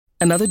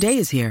Another day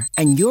is here,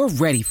 and you're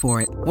ready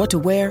for it. What to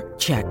wear?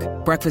 Check.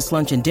 Breakfast,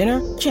 lunch, and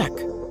dinner? Check.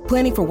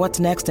 Planning for what's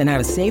next and how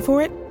to save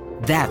for it?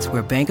 That's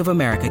where Bank of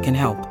America can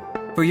help.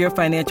 For your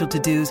financial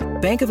to-dos,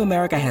 Bank of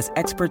America has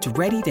experts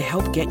ready to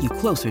help get you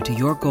closer to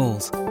your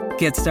goals.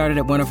 Get started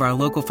at one of our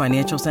local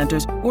financial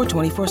centers or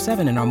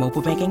 24/7 in our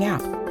mobile banking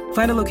app.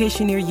 Find a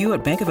location near you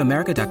at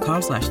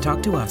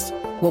bankofamerica.com/talktous.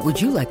 What would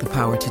you like the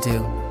power to do?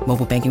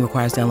 Mobile banking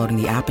requires downloading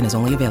the app and is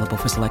only available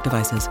for select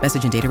devices.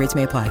 Message and data rates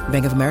may apply.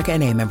 Bank of America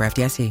N.A., member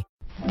FDIC.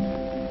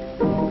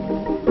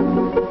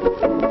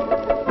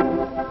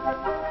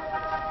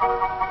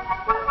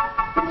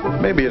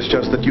 Maybe it's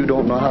just that you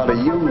don't know how to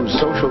use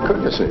social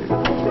courtesy.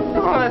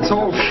 Oh, that's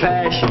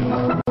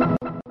old-fashioned.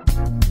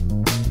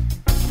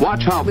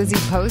 Watch how Lizzie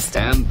Post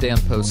and Dan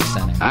Post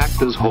Senning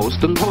act as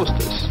host and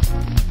hostess.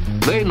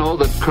 They know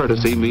that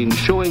courtesy means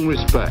showing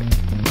respect,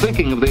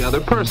 thinking of the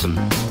other person,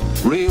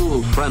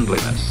 real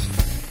friendliness.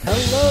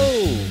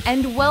 Hello!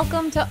 And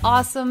welcome to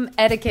Awesome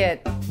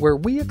Etiquette, where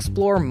we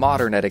explore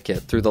modern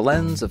etiquette through the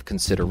lens of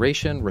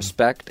consideration,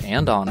 respect,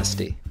 and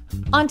honesty.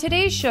 On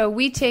today's show,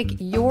 we take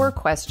your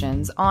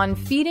questions on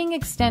feeding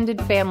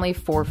extended family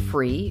for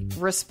free,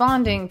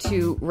 responding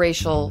to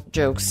racial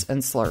jokes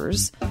and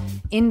slurs,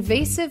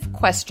 invasive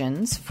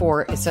questions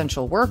for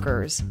essential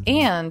workers,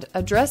 and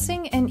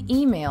addressing an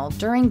email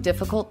during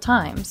difficult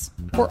times.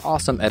 For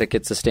Awesome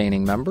Etiquette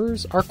sustaining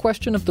members, our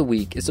question of the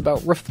week is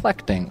about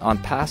reflecting on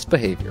past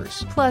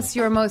behaviors. Plus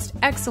your most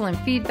excellent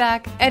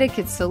feedback,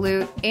 etiquette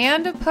salute,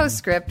 and a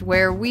postscript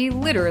where we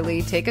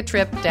literally take a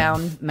trip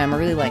down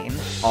memory lane.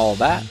 All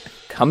that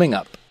coming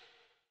up.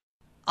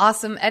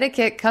 Awesome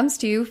Etiquette comes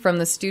to you from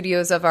the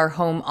studios of our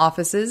home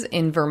offices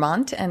in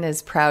Vermont and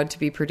is proud to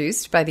be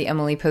produced by the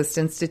Emily Post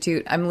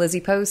Institute. I'm Lizzie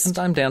Post. And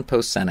I'm Dan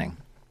Post Senning.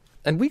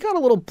 And we got a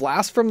little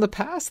blast from the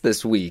past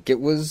this week.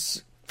 It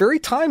was very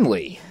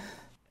timely.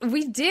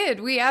 We did.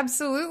 We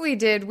absolutely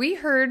did. We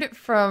heard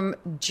from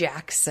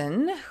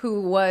Jackson,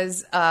 who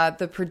was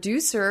the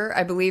producer,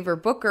 I believe, or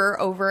booker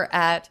over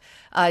at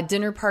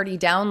Dinner Party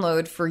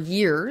Download for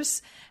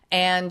years,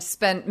 and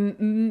spent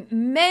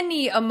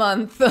many a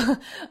month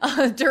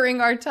during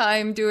our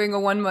time doing a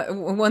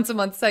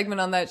once-a-month segment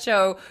on that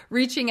show,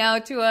 reaching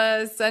out to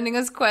us, sending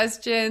us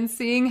questions,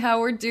 seeing how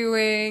we're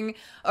doing,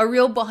 a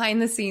real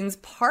behind-the-scenes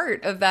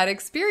part of that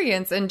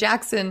experience. And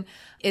Jackson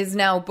is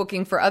now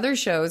booking for other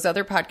shows,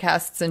 other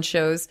podcasts and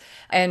shows,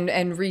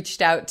 and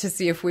reached out to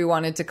see if we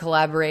wanted to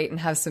collaborate and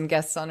have some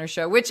guests on our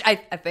show, which I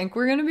think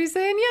we're going to be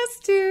saying yes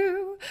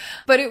to.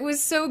 But it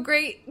was so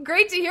great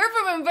to hear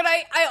from him. But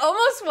I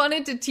almost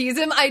wanted to tease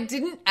him. I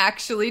didn't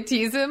actually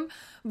tease him,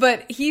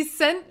 but he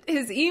sent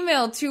his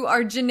email to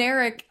our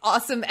generic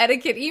Awesome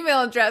Etiquette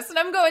email address. And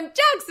I'm going,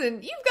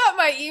 Jackson, you've got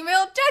my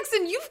email.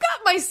 Jackson, you've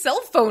got my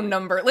cell phone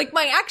number, like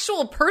my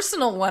actual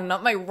personal one,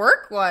 not my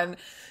work one.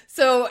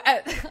 So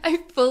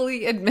I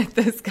fully admit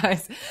this,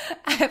 guys.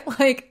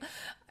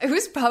 It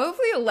was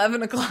probably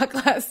 11 o'clock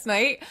last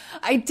night.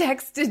 I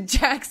texted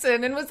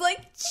Jackson and was like,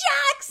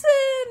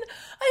 Jackson,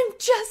 I'm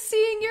just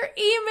seeing your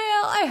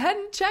email. I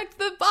hadn't checked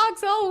the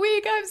box all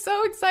week. I'm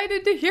so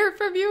excited to hear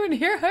from you and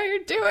hear how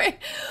you're doing.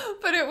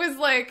 But it was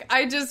like,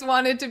 I just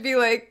wanted to be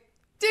like,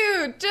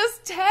 dude,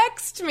 just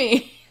text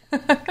me.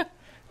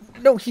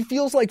 No, he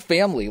feels like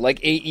family, like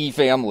AE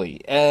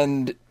family.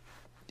 And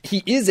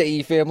he is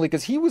AE family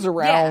because he was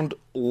around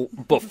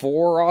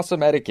before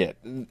Awesome Etiquette.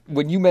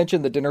 When you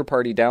mentioned the Dinner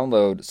Party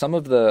Download, some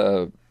of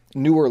the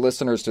newer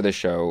listeners to this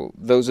show,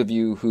 those of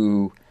you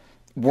who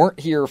weren't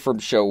here from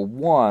show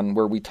 1,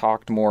 where we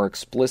talked more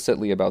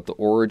explicitly about the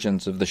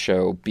origins of the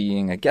show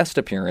being a guest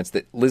appearance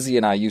that Lizzie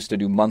and I used to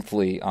do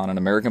monthly on an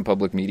American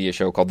public media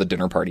show called the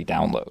Dinner Party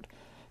Download.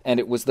 And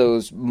it was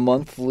those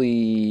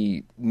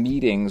monthly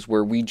meetings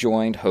where we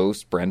joined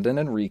hosts Brendan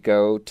and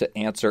Rico to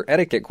answer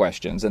etiquette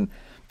questions. And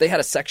they had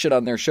a section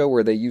on their show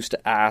where they used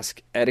to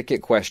ask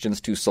etiquette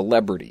questions to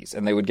celebrities,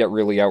 and they would get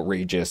really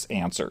outrageous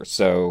answers.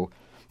 So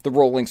the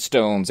Rolling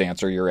Stones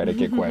answer your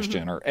etiquette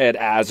question, or Ed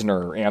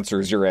Asner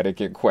answers your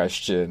etiquette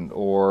question,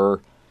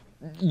 or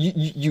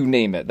you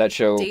name it. That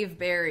show Dave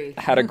Barry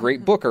had a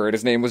great booker, and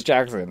his name was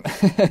Jackson,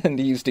 and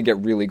he used to get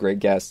really great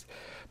guests.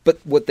 But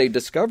what they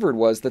discovered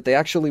was that they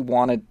actually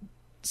wanted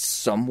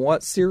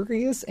somewhat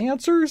serious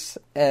answers,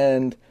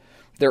 and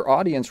their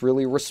audience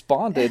really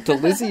responded to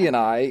Lizzie and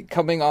I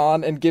coming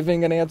on and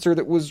giving an answer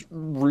that was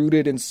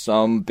rooted in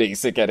some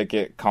basic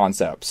etiquette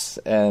concepts.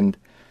 And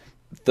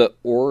the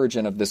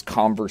origin of this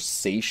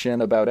conversation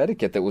about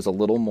etiquette that was a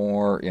little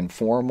more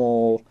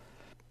informal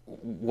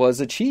was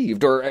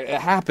achieved, or it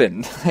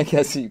happened, I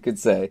guess you could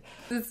say.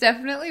 It's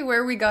definitely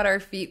where we got our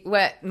feet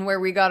wet and where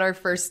we got our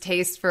first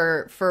taste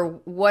for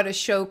what a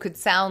show could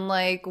sound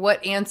like,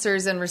 what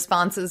answers and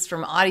responses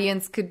from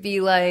audience could be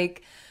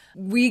like.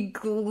 We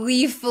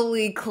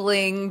gleefully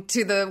cling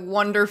to the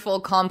wonderful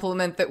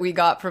compliment that we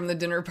got from the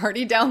Dinner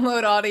Party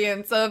Download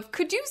audience of,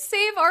 could you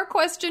save our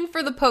question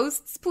for the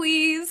posts,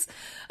 please?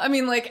 I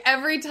mean, like,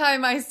 every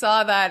time I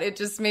saw that, it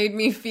just made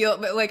me feel,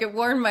 like, it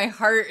warmed my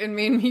heart and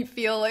made me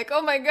feel like,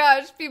 oh my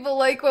gosh, people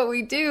like what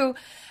we do.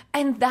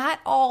 And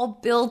that all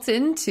built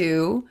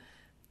into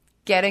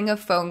getting a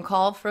phone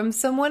call from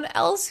someone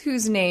else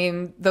whose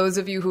name those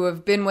of you who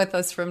have been with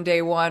us from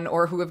day one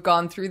or who have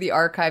gone through the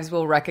archives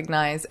will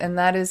recognize, and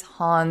that is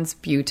Hans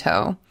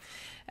Buetow.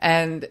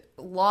 And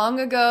long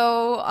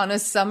ago, on a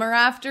summer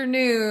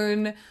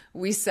afternoon,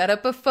 we set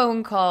up a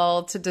phone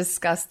call to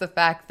discuss the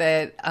fact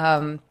that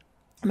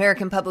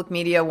American Public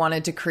Media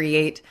wanted to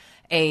create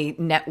a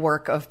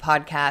network of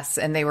podcasts,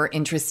 and they were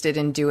interested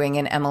in doing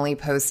an Emily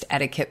Post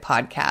etiquette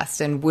podcast.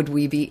 And would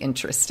we be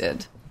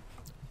interested?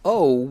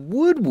 Oh,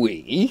 would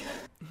we?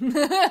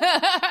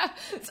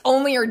 It's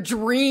only our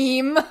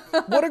dream.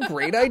 What a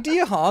great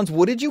idea, Hans.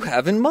 What did you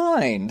have in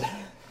mind?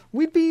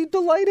 We'd be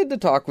delighted to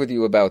talk with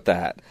you about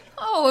that.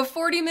 Oh, a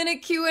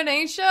 40-minute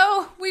Q&A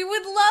show? We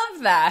would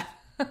love that.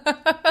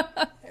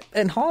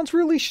 And Hans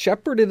really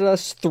shepherded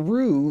us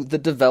through the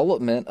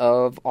development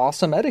of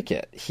Awesome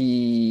Etiquette.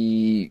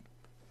 He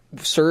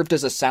served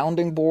as a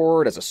sounding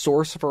board, as a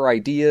source for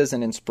ideas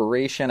and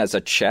inspiration, as a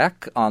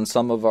check on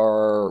some of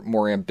our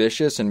more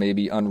ambitious and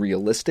maybe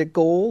unrealistic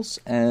goals.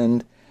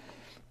 And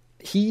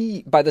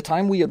by the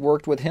time we had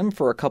worked with him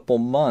for a couple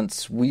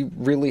months, we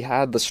really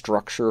had the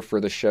structure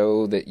for the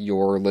show that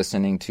you're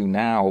listening to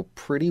now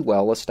pretty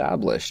well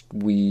established.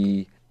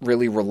 We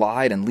really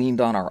relied and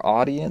leaned on our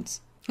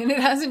audience. And it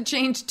hasn't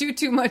changed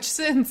too much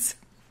since.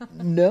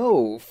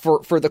 No,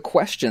 for the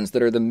questions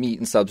that are the meat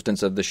and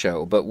substance of the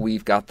show. But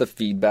we've got the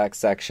feedback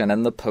section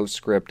and the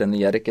postscript and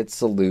the etiquette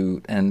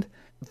salute. And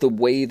the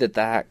way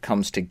that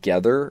comes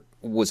together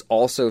was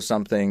also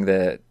something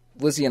that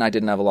Lizzie and I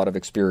didn't have a lot of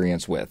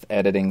experience with.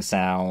 Editing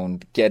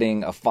sound,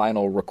 getting a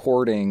final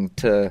recording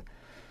to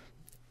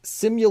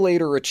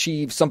simulate or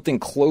achieve something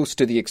close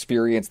to the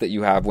experience that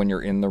you have when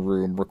you're in the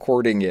room.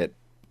 Recording it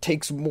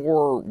takes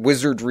more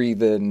wizardry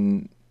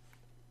than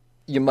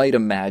you might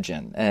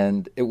imagine.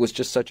 And it was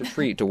just such a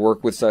treat to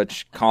work with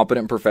such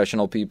competent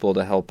professional people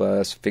to help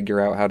us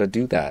figure out how to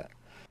do that.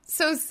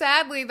 So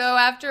sadly, though,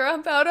 after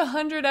about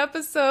 100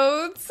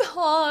 episodes,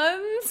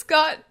 Hans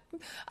got,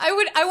 I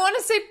want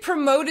to say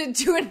promoted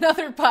to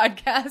another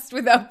podcast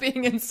without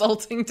being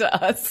insulting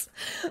to us,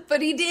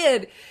 but he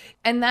did.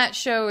 And that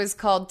show is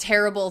called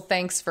Terrible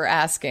Thanks for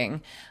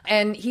Asking.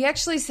 And he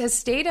actually has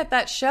stayed at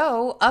that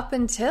show up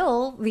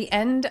until the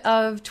end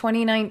of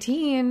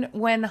 2019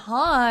 when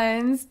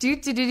Hans,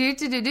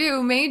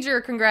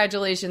 major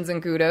congratulations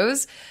and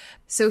kudos.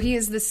 So he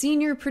is the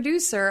senior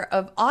producer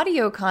of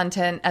audio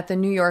content at the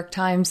New York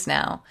Times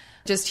now.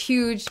 Just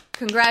huge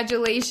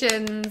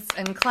congratulations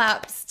and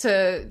claps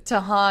to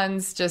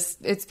Hans. Just,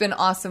 it's been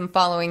awesome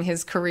following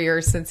his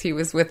career since he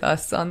was with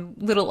us on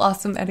Little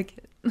Awesome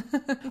Etiquette.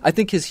 I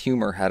think his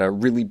humor had a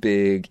really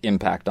big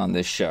impact on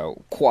this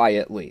show,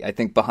 quietly. I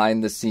think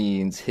behind the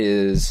scenes,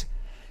 his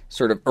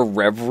sort of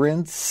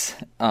irreverence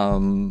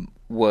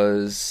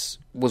was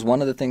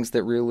one of the things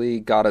that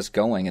really got us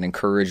going and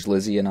encouraged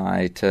Lizzie and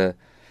I to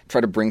try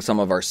to bring some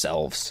of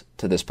ourselves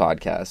to this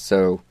podcast.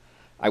 So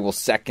I will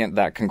second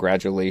that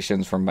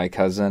congratulations from my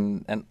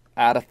cousin and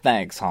add a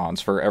thanks,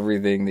 Hans, for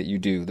everything that you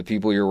do. The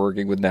people you're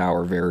working with now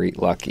are very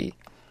lucky.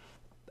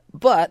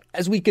 But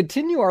as we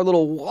continue our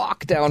little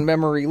walk down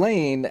memory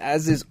lane,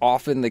 as is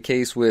often the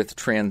case with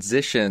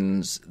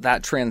transitions,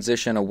 that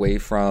transition away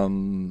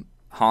from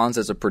Hans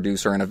as a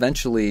producer and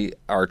eventually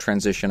our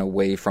transition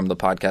away from the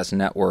podcast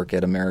network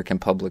at American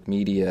Public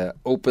Media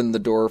opened the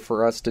door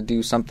for us to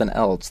do something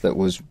else that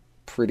was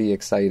pretty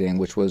exciting,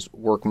 which was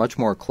work much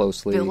more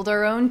closely. Build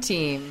our own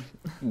team.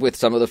 With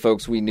some of the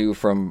folks we knew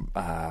from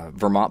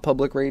Vermont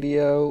Public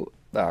Radio,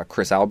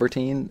 Chris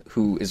Albertine,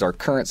 who is our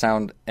current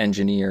sound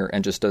engineer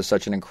and just does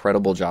such an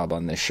incredible job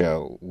on this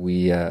show.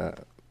 We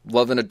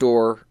love and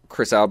adore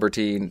Chris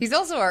Albertine. He's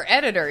also our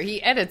editor.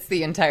 He edits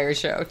the entire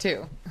show,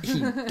 too.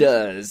 He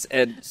does.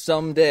 And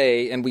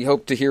someday, and we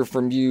hope to hear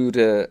from you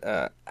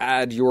to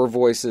add your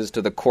voices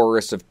to the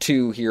chorus of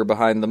two here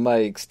behind the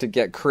mics to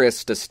get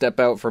Chris to step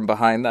out from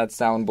behind that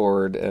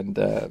soundboard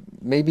and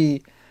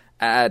maybe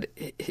add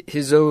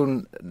his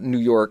own New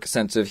York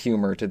sense of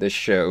humor to this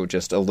show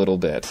just a little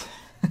bit.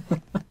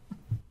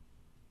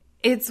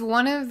 It's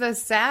one of the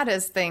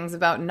saddest things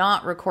about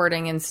not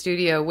recording in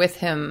studio with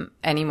him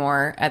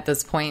anymore at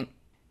this point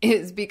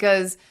is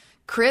because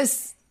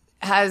Chris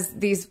has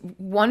these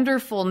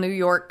wonderful New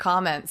York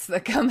comments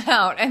that come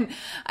out. And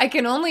I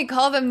can only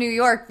call them New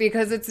York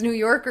because it's New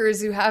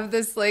Yorkers who have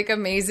this like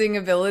amazing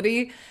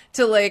ability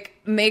to like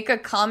make a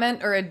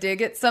comment or a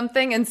dig at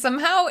something. And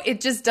somehow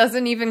it just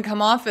doesn't even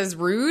come off as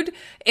rude.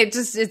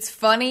 It's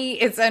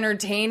funny. It's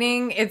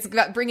entertaining. It's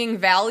got bringing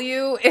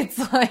value. It's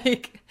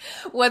like,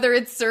 whether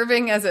it's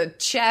serving as a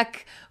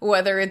check,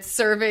 whether it's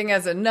serving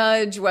as a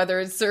nudge, whether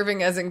it's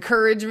serving as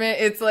encouragement,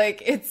 it's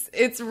like,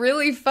 it's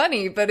really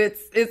funny, but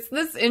it's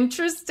this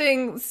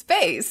interesting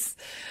space.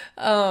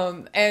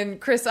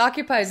 And Chris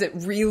occupies it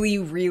really,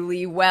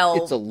 really well.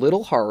 It's a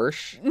little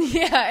harsh.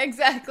 Yeah,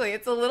 exactly.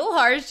 It's a little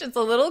harsh. It's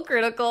a little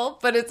critical,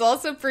 but it's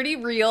also pretty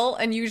real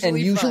and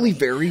usually funny.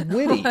 Very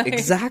witty.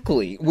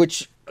 Exactly.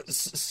 Which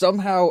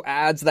somehow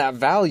adds that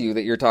value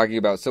that you're talking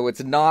about. So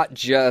it's not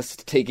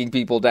just taking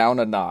people down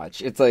a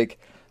notch. It's like,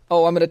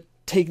 oh, I'm going to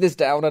take this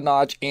down a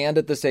notch, and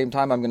at the same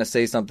time, I'm going to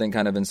say something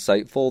kind of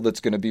insightful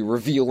that's going to be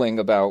revealing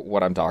about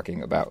what I'm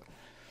talking about.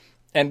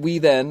 And we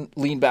then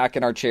lean back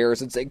in our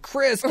chairs and say,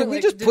 Chris, can we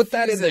just put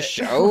that in the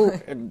show?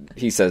 And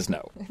he says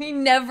no. He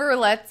never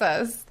lets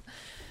us.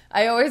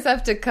 I always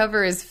have to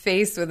cover his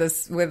face with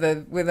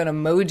an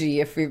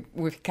emoji if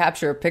we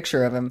capture a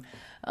picture of him.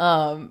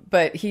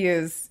 But he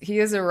is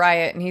a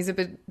riot, and he's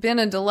been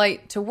a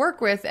delight to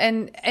work with.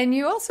 And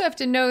you also have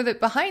to know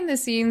that behind the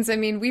scenes, I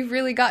mean, we've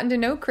really gotten to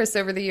know Chris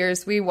over the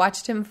years. We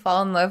watched him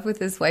fall in love with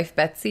his wife,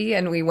 Betsy,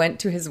 and we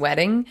went to his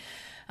wedding.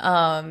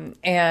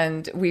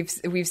 And we've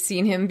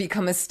seen him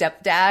become a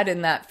stepdad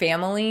in that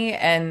family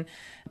and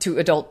to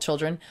adult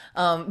children.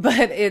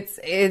 But it's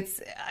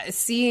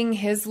seeing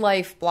his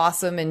life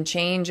blossom and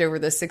change over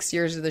the 6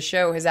 years of the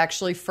show has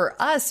actually for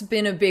us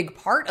been a big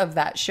part of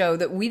that show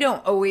that we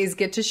don't always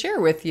get to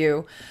share with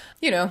you,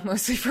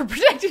 mostly for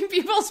protecting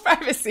people's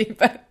privacy,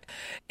 but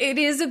it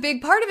is a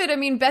big part of it. I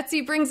mean,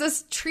 Betsy brings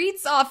us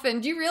treats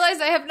often. Do you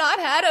realize I have not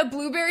had a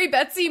Blueberry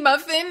Betsy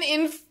muffin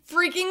in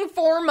freaking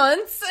 4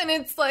 months? And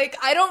it's like,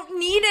 I don't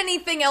need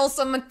anything else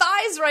on my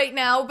thighs right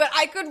now, but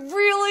I could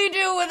really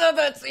do with a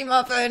Betsy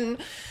muffin.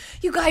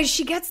 You guys,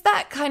 she gets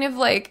that kind of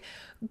like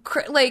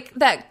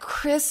that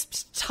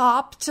crisped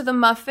top to the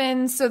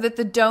muffin so that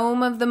the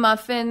dome of the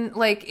muffin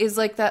is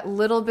like that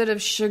little bit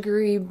of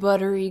sugary,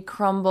 buttery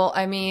crumble.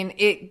 I mean,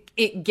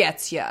 it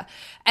gets you.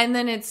 And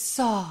then it's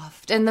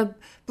soft and the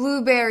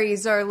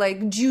blueberries are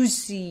like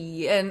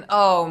juicy and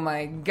oh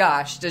my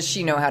gosh, does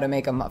she know how to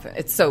make a muffin?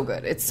 It's so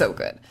good. It's so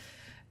good.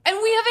 And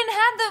we haven't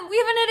had them. We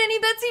haven't had any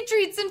Betsy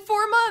treats in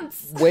 4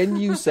 months. When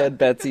you said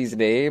Betsy's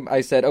name,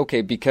 I said,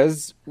 okay,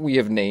 because we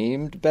have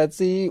named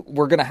Betsy,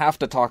 we're going to have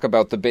to talk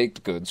about the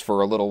baked goods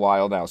for a little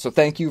while now. So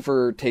thank you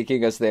for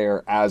taking us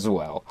there as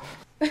well.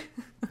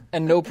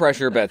 And no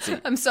pressure, Betsy.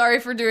 I'm sorry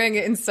for doing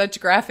it in such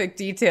graphic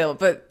detail,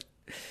 but,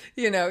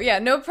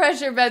 no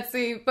pressure,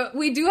 Betsy. But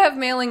we do have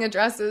mailing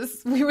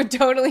addresses. We would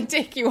totally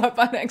take you up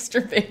on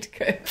extra baked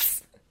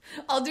goods.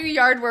 I'll do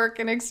yard work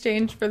in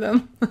exchange for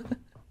them.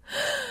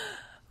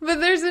 But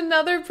there's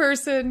another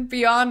person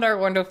beyond our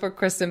wonderful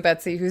Chris and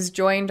Betsy who's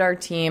joined our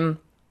team.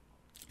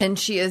 And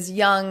she is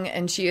young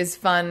and she is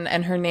fun.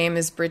 And her name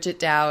is Bridget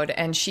Dowd.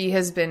 And she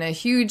has been a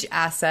huge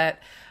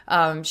asset.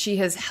 She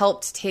has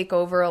helped take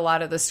over a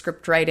lot of the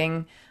script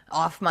writing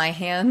off my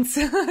hands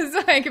so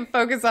I can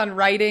focus on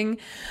writing.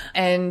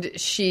 And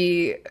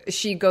she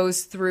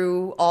goes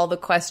through all the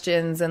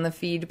questions and the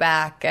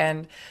feedback,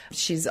 and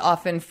she's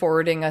often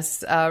forwarding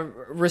us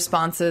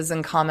responses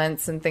and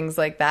comments and things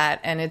like that.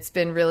 And it's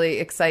been really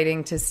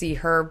exciting to see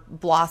her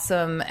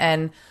blossom.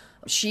 And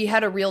she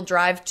had a real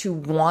drive to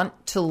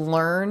want to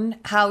learn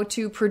how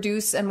to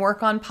produce and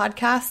work on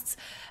podcasts.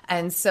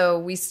 And so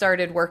we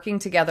started working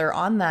together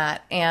on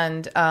that.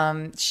 And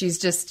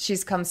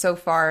she's come so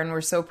far and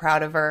we're so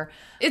proud of her.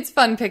 It's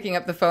fun picking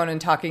up the phone and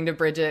talking to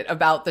Bridget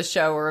about the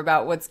show or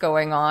about what's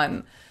going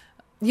on.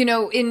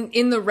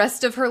 In the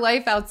rest of her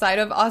life outside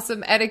of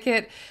Awesome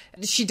Etiquette,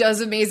 she does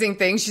amazing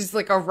things. She's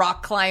like a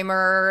rock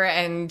climber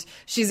and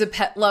she's a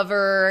pet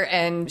lover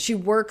and she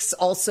works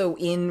also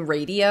in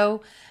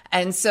radio.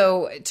 And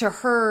so to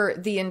her,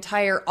 the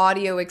entire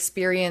audio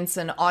experience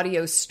and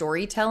audio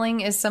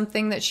storytelling is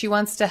something that she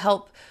wants to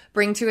help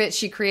bring to it.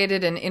 She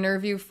created an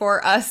interview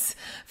for us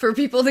for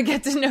people to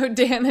get to know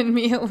Dan and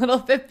me a little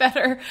bit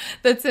better.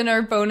 That's in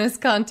our bonus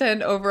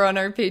content over on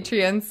our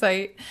Patreon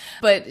site.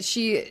 But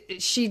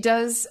she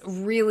does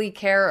really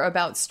care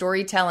about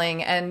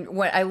storytelling. And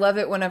I love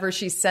it whenever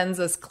she sends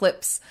us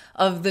clips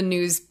of the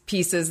news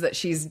pieces that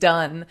she's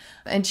done.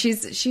 And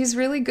she's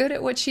really good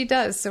at what she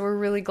does. So we're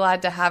really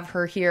glad to have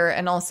her here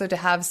and also to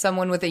have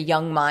someone with a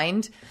young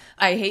mind.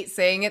 I hate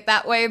saying it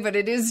that way, but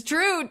it is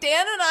true.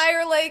 Dan and I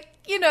are like,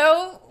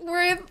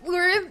 we're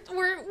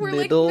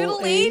like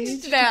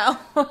middle-aged now.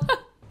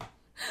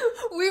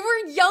 We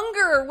were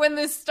younger when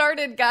this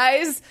started,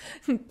 guys.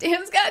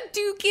 Dan's got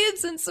 2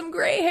 kids and some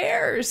gray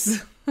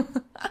hairs.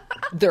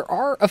 There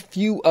are a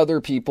few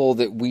other people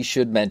that we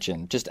should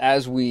mention just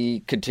as we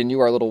continue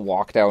our little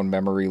walk down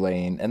memory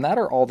lane, and that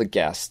are all the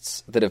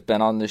guests that have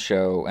been on the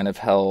show and have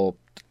helped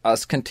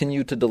us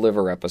continue to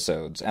deliver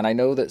episodes. And I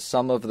know that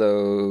some of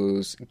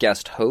those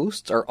guest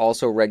hosts are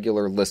also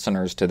regular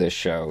listeners to this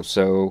show.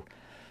 So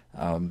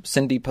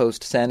Cindy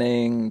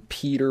Post-Senning,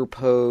 Peter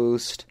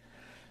Post,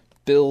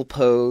 Bill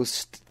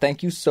Post,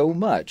 thank you so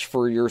much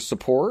for your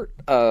support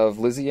of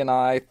Lizzie and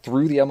I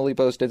through the Emily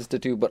Post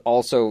Institute, but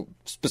also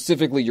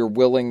specifically your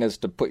willingness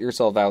to put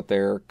yourself out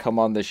there, come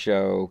on the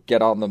show,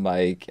 get on the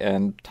mic,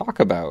 and talk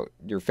about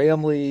your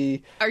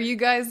family. Are you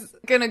guys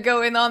going to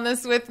go in on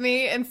this with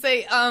me and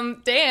say,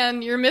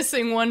 Dan, you're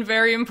missing one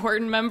very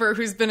important member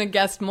who's been a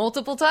guest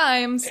multiple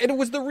times? And it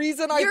was the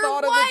reason I Your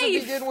thought wife! of it to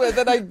begin with.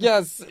 And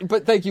yes,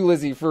 but thank you,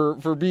 Lizzie,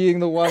 for being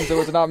the one.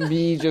 So it's not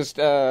me just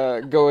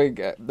going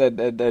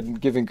and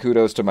giving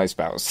kudos to my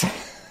spouse.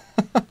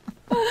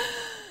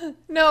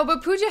 No,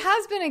 but Pooja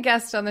has been a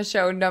guest on the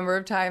show a number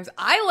of times.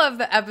 I love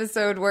the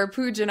episode where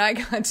Pooja and I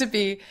got to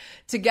be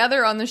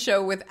together on the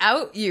show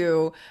without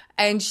you.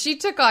 And she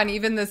took on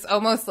even this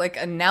almost like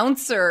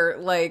announcer,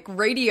 like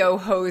radio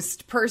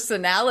host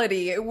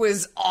personality. It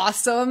was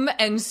awesome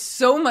and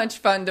so much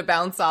fun to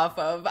bounce off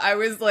of. I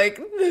was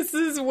like, this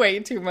is way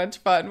too much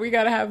fun. We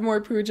got to have more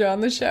Pooja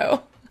on the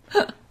show.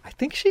 I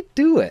think she'd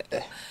do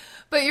it.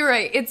 But you're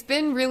right. It's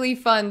been really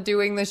fun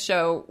doing the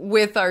show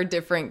with our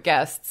different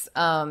guests.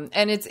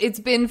 And it's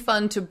been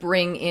fun to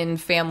bring in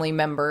family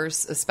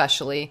members,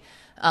 especially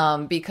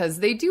because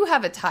they do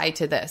have a tie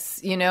to this,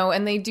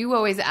 and they do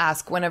always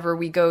ask whenever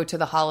we go to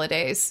the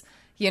holidays,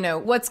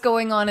 what's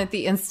going on at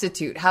the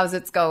Institute? How's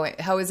it going?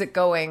 How is it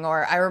going?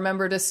 Or I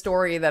remembered a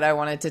story that I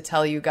wanted to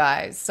tell you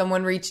guys.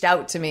 Someone reached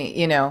out to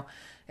me,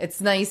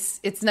 It's nice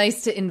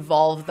to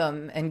involve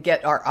them and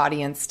get our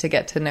audience to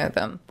get to know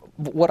them.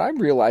 What I'm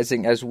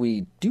realizing as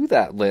we do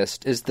that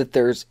list is that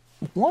there's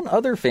one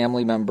other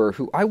family member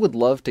who I would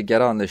love to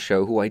get on the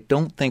show who I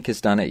don't think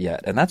has done it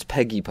yet, and that's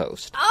Peggy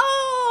Post.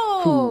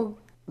 Oh! Who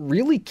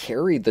really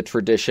carried the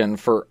tradition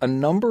for a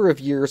number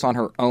of years on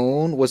her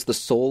own, was the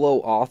solo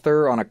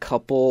author on a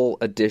couple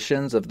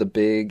editions of the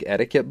big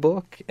etiquette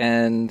book,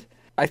 and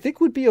I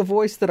think would be a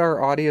voice that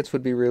our audience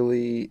would be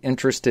really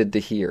interested to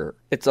hear.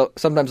 It's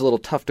sometimes a little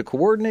tough to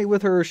coordinate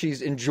with her.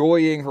 She's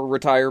enjoying her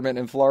retirement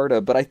in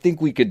Florida, but I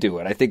think we could do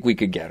it. I think we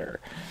could get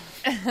her.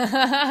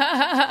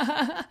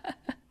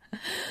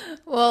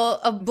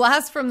 Well, a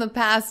blast from the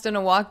past and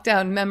a walk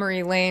down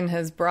memory lane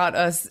has brought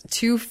us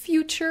to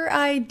future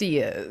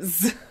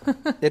ideas.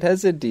 It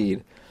has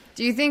indeed.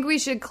 Do you think we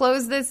should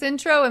close this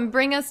intro and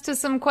bring us to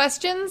some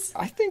questions?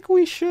 I think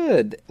we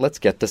should. Let's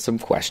get to some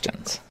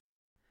questions.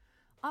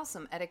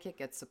 Awesome Etiquette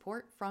gets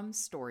support from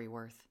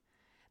Storyworth.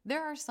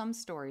 There are some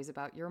stories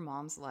about your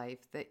mom's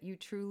life that you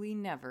truly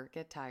never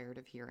get tired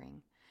of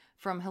hearing.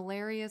 From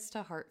hilarious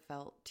to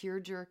heartfelt,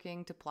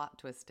 tear-jerking to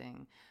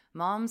plot-twisting,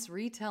 Mom's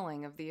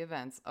retelling of the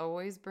events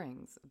always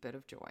brings a bit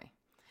of joy.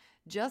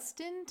 Just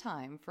in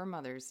time for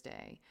Mother's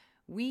Day,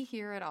 we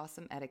here at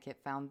Awesome Etiquette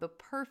found the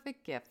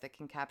perfect gift that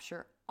can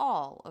capture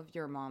all of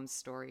your mom's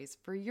stories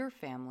for your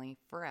family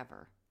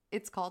forever.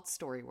 It's called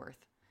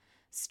Storyworth.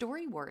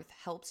 Storyworth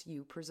helps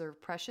you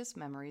preserve precious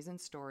memories and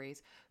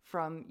stories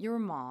from your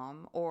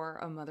mom or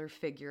a mother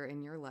figure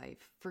in your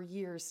life for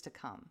years to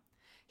come.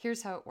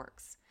 Here's how it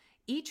works.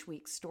 Each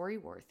week,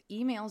 Storyworth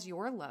emails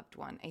your loved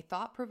one a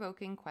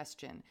thought-provoking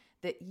question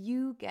that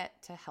you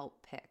get to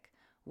help pick.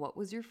 What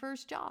was your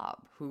first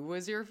job? Who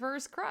was your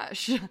first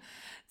crush?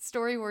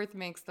 Storyworth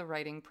makes the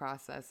writing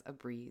process a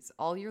breeze.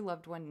 All your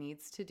loved one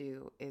needs to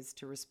do is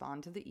to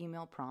respond to the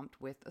email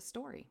prompt with a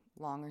story.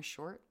 Long or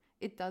short,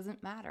 it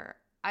doesn't matter.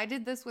 I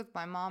did this with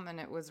my mom, and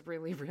it was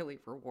really, really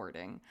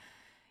rewarding.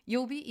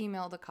 You'll be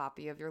emailed a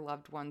copy of your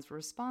loved one's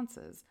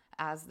responses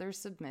as they're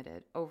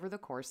submitted over the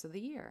course of the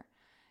year.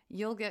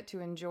 You'll get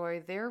to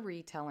enjoy their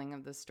retelling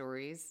of the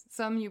stories.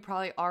 Some you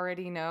probably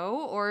already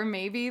know, or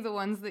maybe the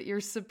ones that you're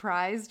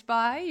surprised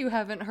by you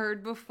haven't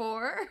heard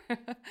before.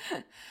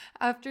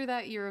 After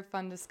that year of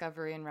fun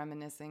discovery and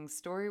reminiscing,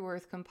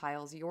 Storyworth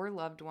compiles your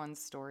loved one's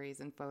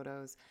stories and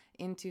photos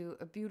into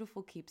a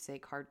beautiful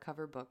keepsake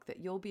hardcover book that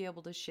you'll be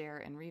able to share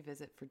and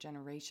revisit for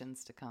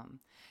generations to come.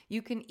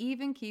 You can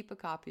even keep a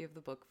copy of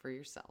the book for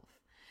yourself.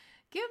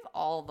 Give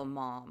all the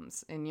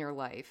moms in your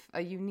life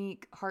a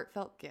unique,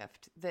 heartfelt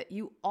gift that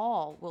you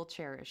all will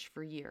cherish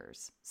for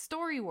years.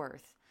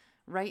 Storyworth.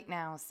 Right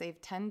now, save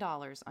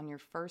 $10 on your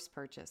first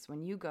purchase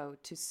when you go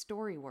to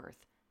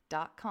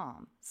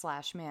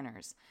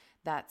storyworth.com/manners.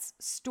 That's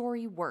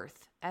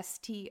Storyworth,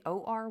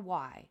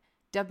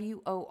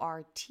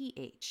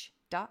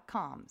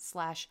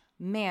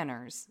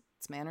 STORYWORTH.com/manners.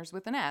 It's manners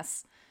with an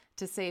S,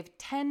 to save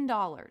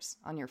 $10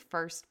 on your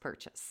first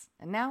purchase.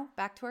 And now,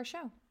 back to our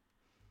show.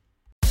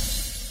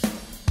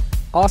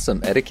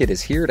 Awesome Etiquette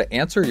is here to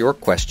answer your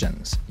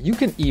questions. You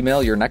can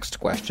email your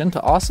next question to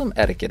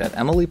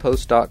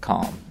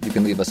awesomeetiquette@emilypost.com. You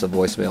can leave us a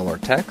voicemail or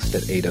text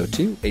at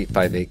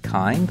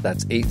 802-858-KIND.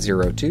 That's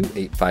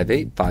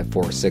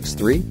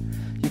 802-858-5463.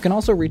 You can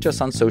also reach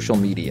us on social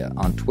media.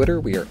 On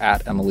Twitter, we are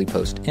at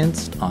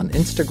EmilyPostInst. On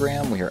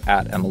Instagram, we are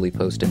at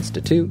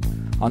EmilyPostInstitute.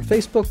 On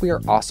Facebook, we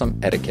are Awesome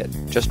Etiquette.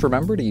 Just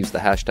remember to use the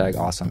hashtag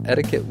Awesome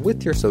Etiquette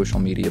with your social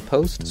media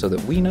post so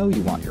that we know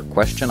you want your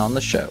question on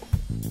the show.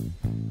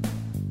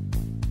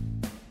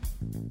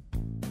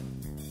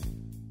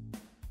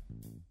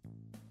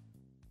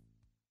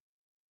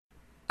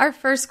 Our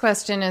first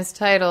question is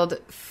titled,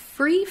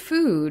 Free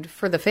Food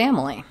for the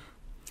Family.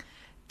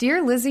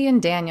 Dear Lizzie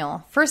and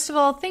Daniel, first of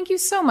all, thank you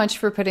so much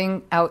for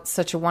putting out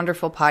such a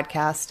wonderful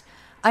podcast.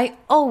 I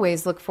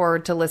always look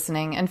forward to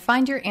listening and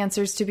find your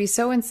answers to be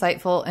so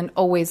insightful and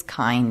always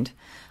kind.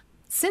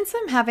 Since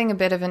I'm having a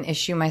bit of an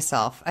issue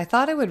myself, I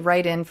thought I would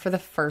write in for the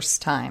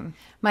first time.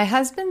 My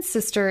husband's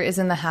sister is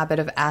in the habit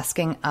of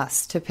asking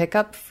us to pick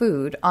up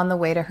food on the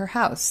way to her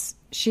house.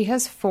 She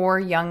has 4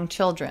 young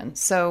children,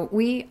 so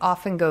we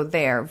often go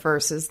there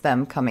versus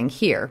them coming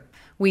here.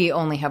 We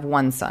only have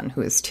one son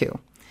who is 2.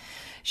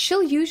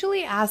 She'll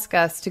usually ask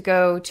us to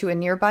go to a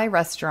nearby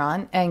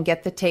restaurant and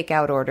get the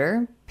takeout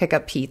order, pick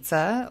up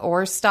pizza,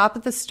 or stop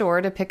at the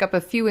store to pick up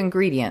a few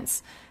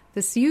ingredients.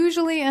 This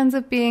usually ends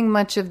up being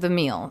much of the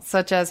meal,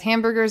 such as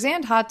hamburgers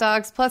and hot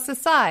dogs plus a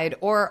side,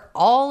 or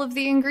all of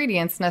the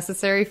ingredients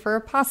necessary for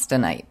a pasta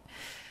night.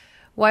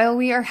 While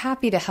we are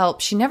happy to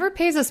help, she never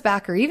pays us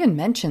back or even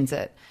mentions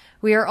it.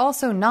 We are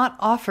also not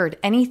offered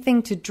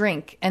anything to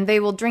drink, and they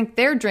will drink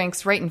their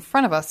drinks right in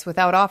front of us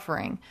without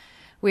offering.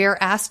 We are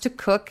asked to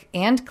cook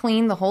and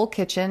clean the whole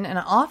kitchen and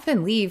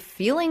often leave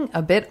feeling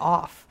a bit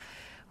off.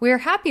 We are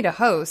happy to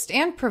host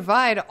and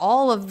provide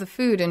all of the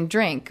food and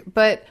drink,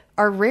 but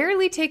are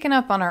rarely taken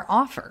up on our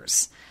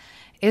offers.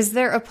 Is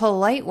there a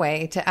polite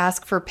way to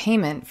ask for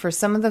payment for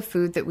some of the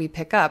food that we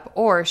pick up,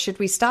 or should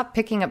we stop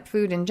picking up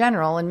food in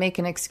general and make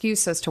an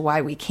excuse as to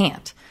why we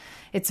can't?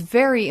 It's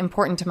very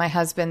important to my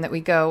husband that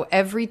we go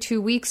every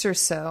 2 weeks or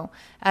so,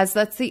 as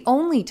that's the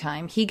only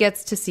time he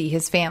gets to see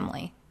his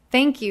family.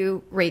 Thank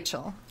you,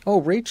 Rachel. Oh,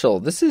 Rachel,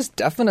 this is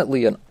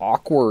definitely an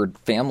awkward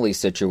family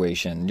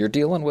situation. You're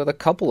dealing with a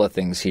couple of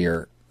things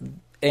here.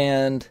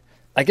 And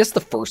I guess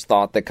the first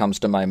thought that comes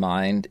to my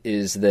mind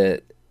is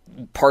that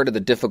part of the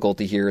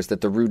difficulty here is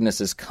that the rudeness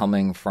is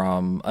coming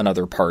from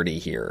another party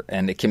here,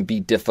 and it can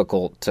be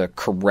difficult to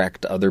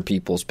correct other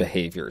people's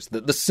behaviors.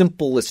 The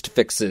simplest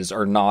fixes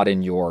are not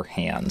in your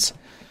hands.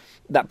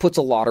 That puts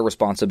a lot of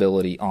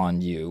responsibility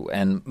on you.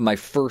 And my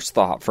first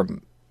thought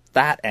from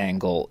that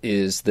angle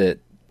is that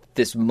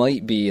this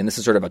might be, and this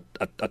is sort of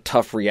a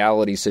tough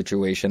reality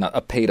situation,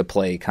 a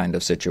pay-to-play kind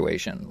of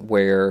situation,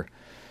 where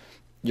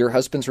your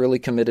husband's really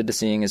committed to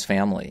seeing his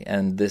family,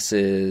 and this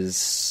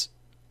is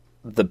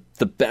the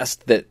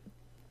best that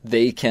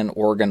they can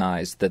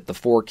organize, that the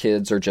 4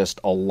 kids are just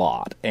a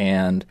lot,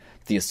 and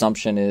the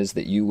assumption is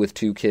that you with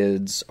 2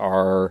 kids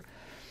are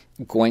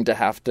going to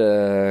have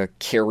to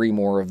carry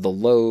more of the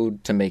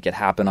load to make it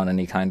happen on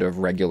any kind of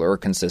regular or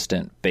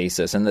consistent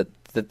basis, and that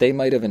they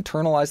might have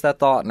internalized that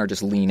thought and are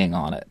just leaning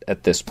on it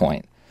at this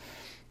point.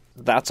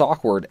 That's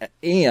awkward.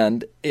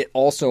 And it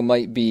also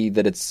might be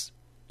that it's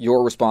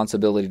your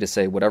responsibility to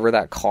say, whatever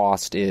that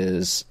cost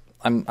is,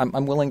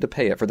 I'm willing to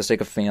pay it for the sake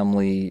of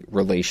family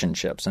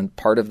relationships. And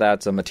part of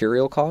that's a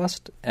material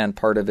cost, and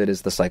part of it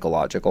is the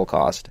psychological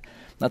cost.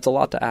 That's a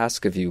lot to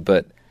ask of you,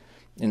 but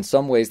in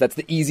some ways that's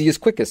the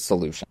easiest, quickest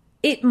solution.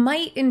 It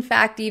might, in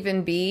fact,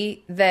 even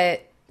be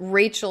that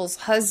Rachel's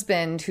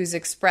husband, who's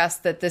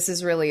expressed that this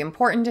is really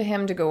important to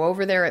him to go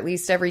over there at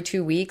least every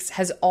 2 weeks,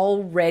 has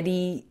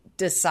already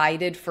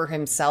decided for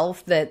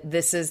himself that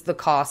this is the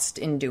cost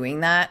in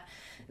doing that.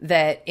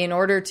 That in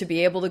order to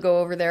be able to go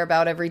over there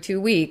about every 2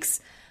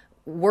 weeks,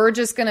 we're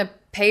just going to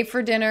pay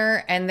for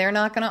dinner and they're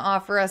not going to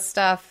offer us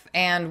stuff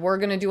and we're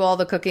going to do all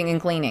the cooking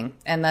and cleaning.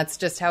 And that's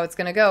just how it's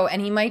going to go.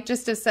 And he might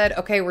just have said,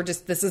 okay,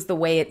 this is the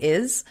way it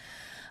is.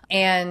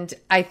 And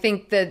I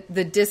think that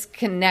the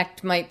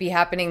disconnect might be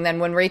happening then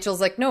when Rachel's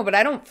like, no, but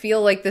I don't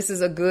feel like this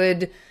is a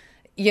good,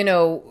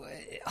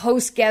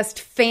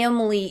 host-guest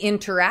family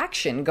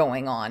interaction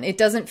going on. It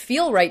doesn't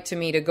feel right to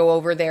me to go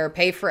over there,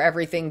 pay for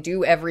everything,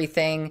 do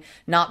everything,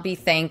 not be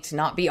thanked,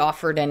 not be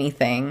offered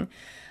anything.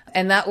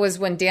 And that was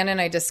when Dan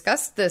and I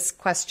discussed this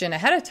question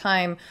ahead of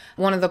time.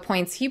 One of the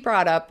points he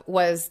brought up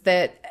was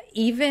that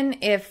even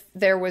if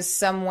there was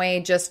some way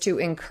just to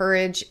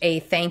encourage a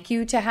thank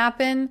you to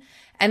happen,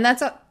 and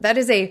that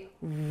is a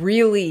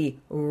really,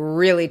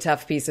 really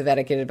tough piece of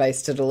etiquette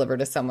advice to deliver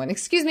to someone.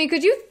 Excuse me,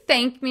 could you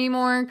thank me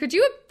more? Could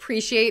you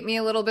appreciate me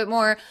a little bit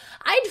more?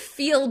 I'd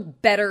feel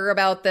better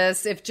about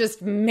this if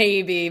just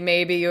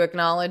maybe you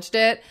acknowledged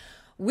it.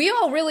 We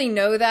all really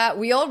know that.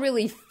 We all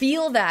really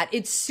feel that.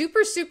 It's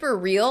super, super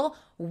real.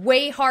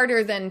 Way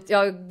harder than,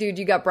 oh, dude,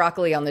 you got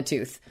broccoli on the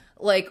tooth.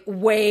 Like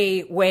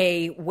way,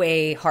 way,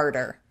 way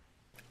harder.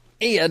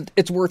 And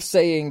it's worth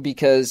saying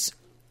because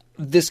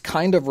this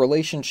kind of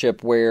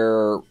relationship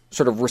where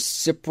sort of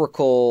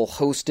reciprocal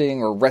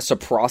hosting or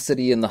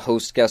reciprocity in the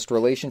host-guest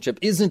relationship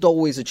isn't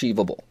always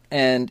achievable.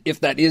 And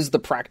if that is the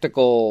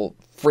practical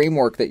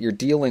framework that you're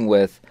dealing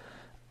with,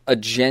 a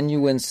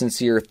genuine,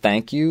 sincere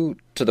thank you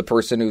to the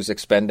person who's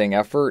expending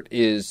effort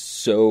is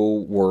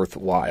so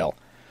worthwhile.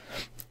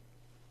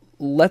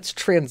 Let's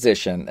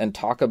transition and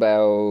talk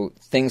about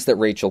things that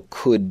Rachel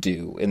could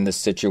do in this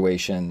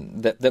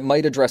situation that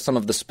might address some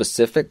of the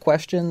specific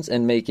questions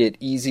and make it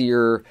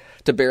easier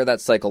to bear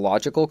that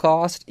psychological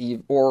cost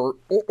or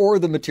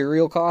the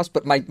material cost.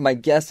 But my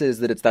guess is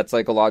that it's that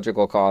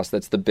psychological cost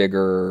that's the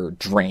bigger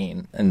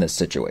drain in this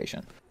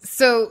situation.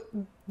 So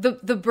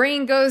the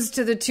brain goes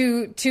to the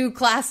two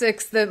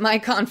classics that my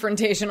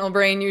confrontational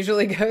brain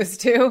usually goes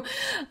to.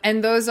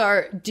 And those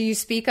are, do you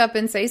speak up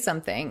and say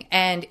something?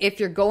 And if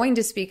you're going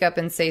to speak up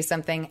and say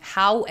something,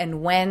 how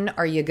and when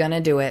are you going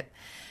to do it?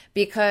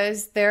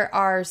 Because there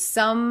are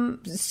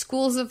some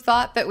schools of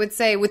thought that would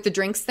say, with the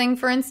drinks thing,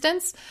 for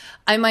instance,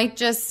 I might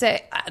just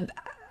say,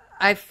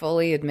 I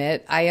fully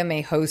admit I am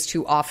a host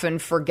who often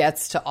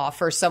forgets to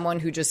offer someone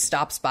who just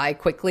stops by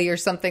quickly or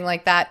something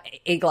like that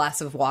a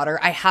glass of water.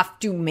 I have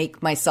to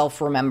make myself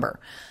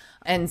remember.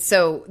 And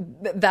so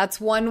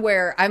that's one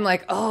where I'm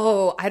like,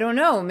 oh, I don't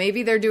know.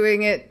 Maybe they're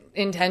doing it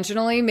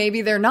intentionally.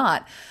 Maybe they're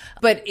not.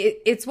 But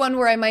it's one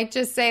where I might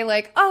just say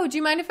like, oh, do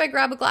you mind if I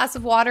grab a glass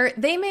of water?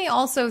 They may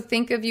also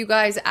think of you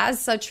guys as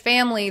such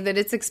family that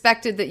it's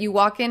expected that you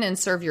walk in and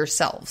serve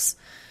yourselves.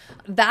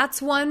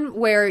 That's one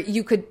where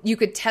you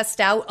could test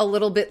out a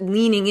little bit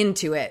leaning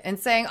into it and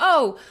saying,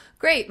 oh,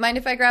 great, mind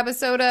if I grab a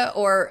soda?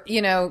 Or,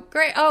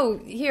 great, oh,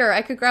 here,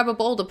 I could grab a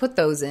bowl to put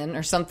those in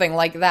or something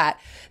like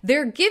that.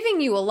 They're giving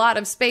you a lot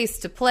of space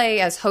to play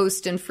as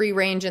host and free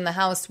range in the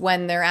house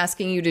when they're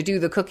asking you to do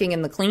the cooking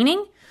and the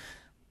cleaning.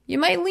 You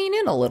might lean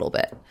in a little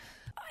bit.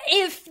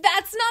 If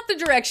that's not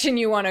the direction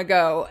you want to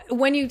go,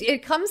 when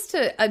it comes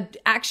to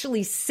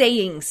actually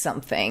saying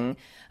something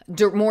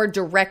more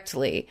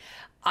directly,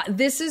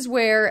 this is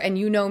where, and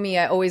you know me,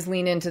 I always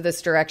lean into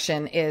this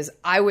direction, is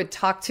I would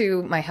talk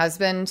to my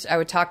husband, I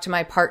would talk to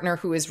my partner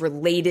who is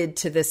related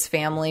to this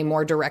family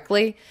more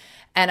directly,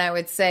 and I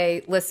would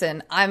say,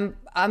 listen,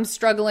 I'm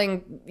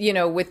struggling,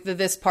 with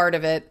this part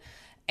of it,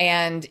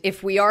 and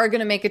if we are going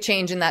to make a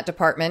change in that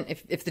department,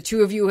 if the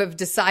two of you have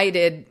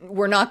decided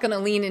we're not going to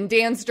lean in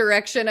Dan's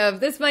direction of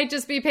this might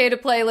just be pay to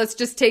play, let's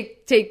just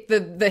take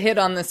the hit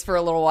on this for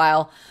a little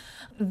while,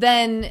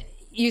 then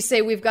you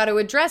say we've got to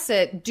address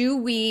it. Do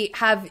we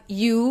have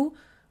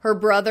her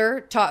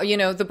brother,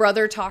 the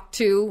brother talk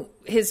to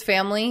his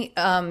family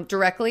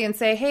directly and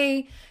say,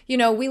 hey,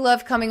 we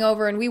love coming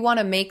over and we want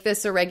to make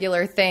this a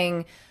regular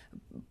thing,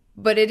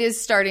 but it is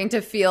starting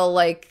to feel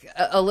like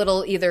a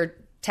little either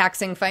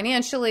taxing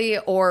financially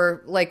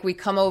or like we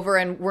come over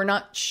and we're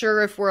not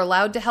sure if we're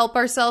allowed to help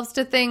ourselves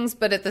to things,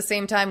 but at the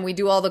same time we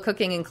do all the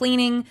cooking and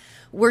cleaning.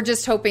 We're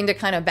just hoping to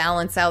kind of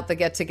balance out the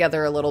get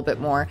together a little bit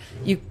more.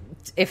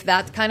 If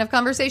that kind of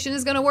conversation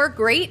is going to work,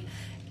 great.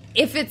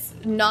 If it's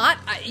not,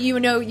 you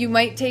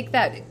might take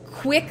that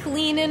quick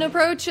lean in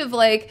approach of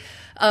like,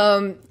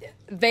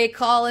 they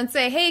call and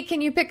say, hey,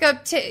 can you pick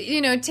up,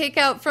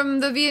 takeout from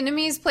the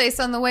Vietnamese place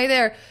on the way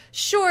there?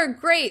 Sure.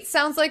 Great.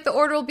 Sounds like the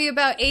order will be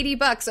about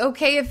 $80.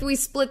 Okay. If we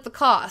split the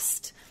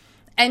cost,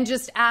 and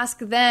just ask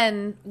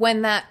then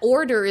when that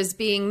order is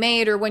being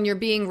made or when you're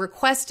being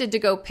requested to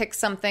go pick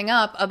something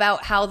up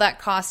about how that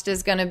cost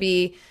is going to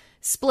be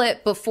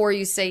split before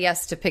you say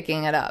yes to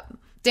picking it up.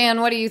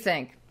 Dan, what do you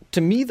think?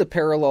 To me, the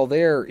parallel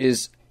there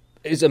is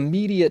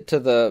immediate to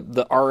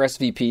the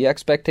RSVP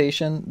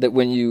expectation that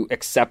when you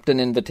accept an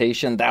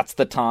invitation, that's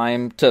the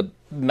time to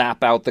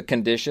map out the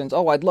conditions.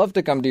 Oh, I'd love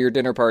to come to your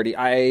dinner party.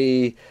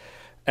 I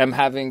am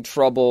having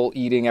trouble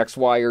eating X,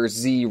 Y, or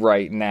Z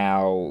right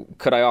now.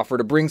 Could I offer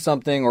to bring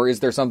something, or is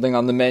there something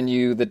on the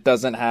menu that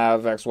doesn't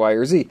have X, Y,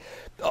 or Z?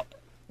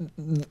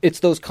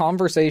 It's those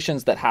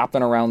conversations that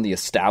happen around the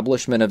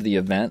establishment of the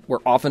event where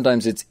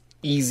oftentimes it's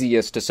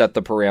easiest to set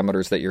the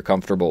parameters that you're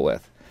comfortable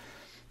with.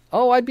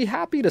 Oh, I'd be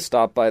happy to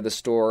stop by the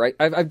store.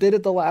 I've did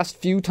it the last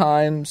few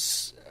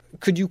times.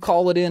 Could you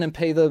call it in and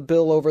pay the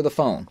bill over the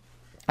phone?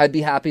 I'd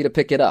be happy to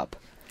pick it up.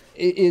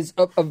 It is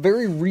a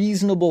very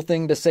reasonable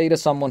thing to say to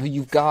someone who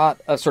you've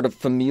got a sort of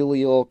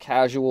familial,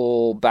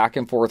 casual, back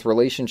and forth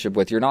relationship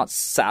with. You're not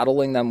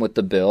saddling them with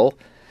the bill.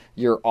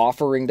 You're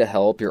offering to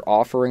help. You're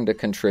offering to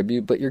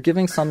contribute, but you're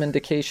giving some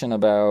indication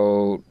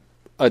about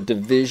a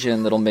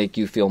division that'll make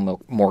you feel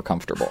more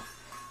comfortable.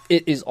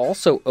 It is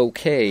also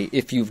okay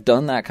if you've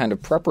done that kind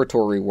of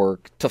preparatory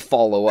work to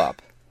follow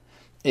up.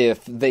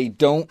 If they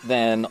don't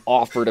then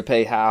offer to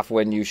pay half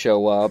when you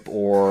show up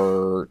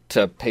or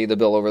to pay the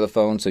bill over the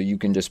phone so you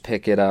can just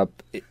pick it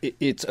up,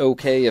 it's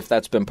okay if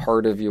that's been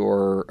part of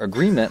your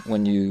agreement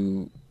when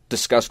you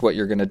discussed what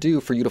you're going to do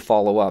for you to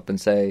follow up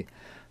and say,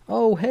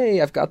 oh,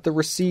 hey, I've got the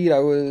receipt. I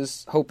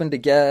was hoping to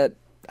get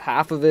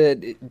half of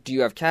it. Do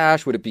you have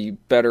cash? Would it be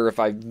better if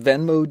I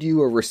Venmo'd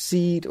you a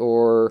receipt?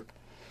 Or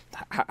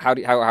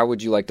how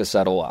would you like to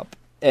settle up?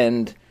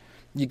 And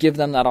you give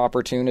them that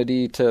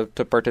opportunity to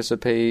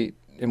participate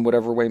in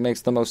whatever way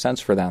makes the most sense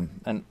for them.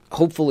 And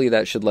hopefully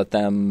that should let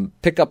them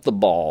pick up the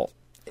ball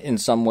in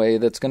some way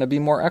that's going to be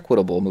more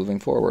equitable moving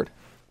forward.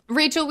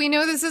 Rachel, we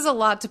know this is a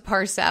lot to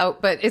parse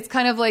out, but it's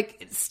kind of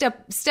like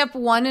step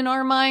one in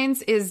our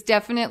minds is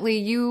definitely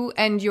you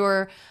and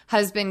your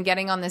husband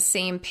getting on the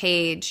same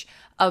page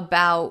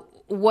about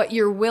what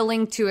you're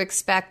willing to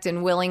expect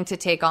and willing to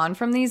take on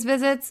from these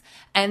visits,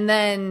 and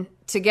then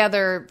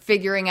together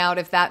figuring out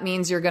if that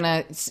means you're going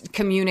to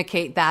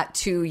communicate that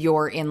to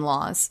your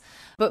in-laws.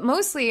 But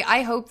mostly,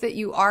 I hope that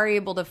you are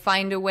able to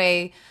find a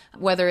way,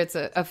 whether it's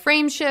a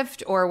frame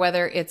shift or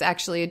whether it's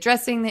actually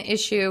addressing the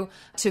issue,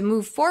 to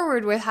move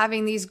forward with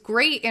having these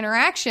great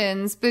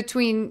interactions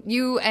between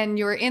you and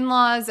your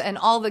in-laws and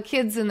all the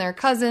kids and their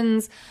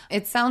cousins.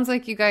 It sounds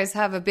like you guys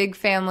have a big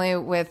family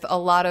with a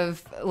lot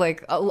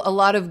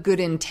of good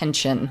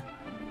intention.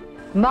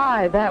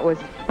 My, that was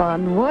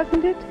fun,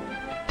 wasn't it?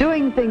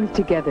 Doing things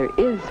together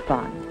is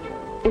fun.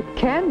 It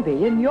can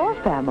be in your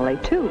family,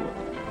 too.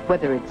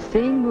 Whether it's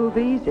seeing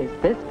movies, as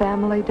this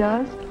family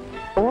does,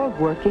 or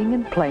working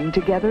and playing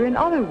together in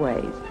other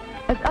ways,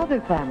 as other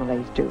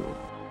families do.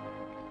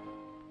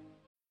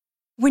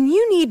 When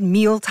you need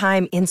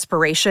mealtime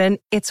inspiration,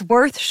 it's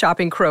worth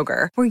shopping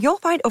Kroger, where you'll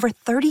find over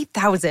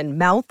 30,000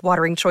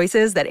 mouth-watering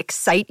choices that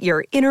excite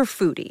your inner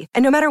foodie.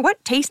 And no matter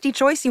what tasty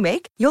choice you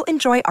make, you'll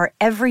enjoy our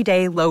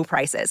everyday low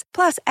prices,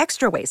 plus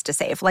extra ways to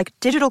save, like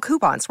digital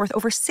coupons worth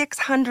over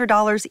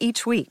 $600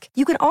 each week.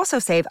 You can also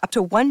save up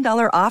to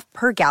 $1 off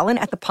per gallon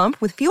at the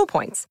pump with fuel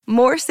points.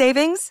 More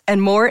savings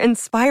and more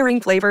inspiring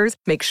flavors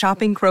make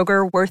shopping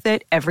Kroger worth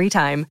it every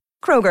time.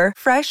 Kroger,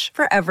 fresh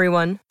for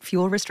everyone.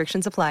 Fuel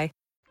restrictions apply.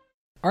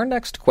 Our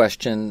next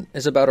question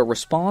is about a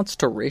response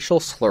to racial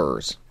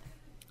slurs.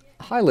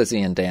 Hi,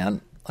 Lizzie and Dan.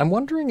 I'm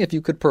wondering if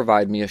you could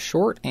provide me a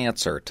short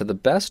answer to the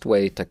best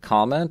way to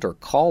comment or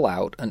call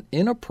out an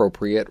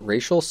inappropriate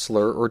racial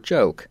slur or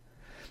joke.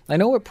 I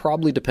know it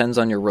probably depends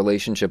on your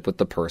relationship with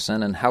the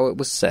person and how it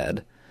was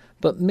said,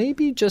 but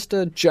maybe just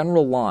a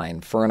general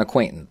line for an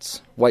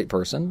acquaintance, white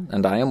person,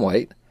 and I am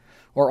white,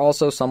 or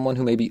also someone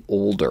who may be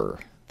older.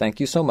 Thank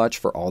you so much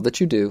for all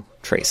that you do,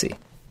 Tracy.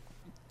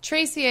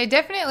 Tracy, I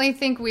definitely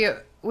think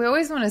we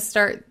always want to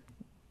start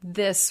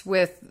this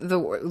with the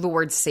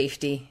word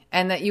safety,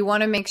 and that you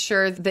want to make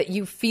sure that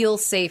you feel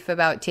safe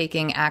about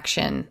taking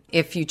action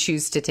if you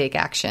choose to take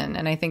action.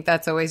 And I think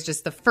that's always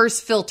just the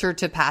first filter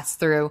to pass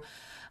through.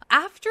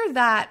 After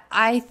that,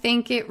 I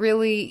think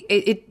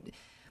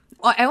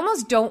I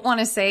almost don't want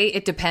to say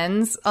it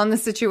depends on the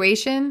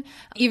situation,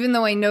 even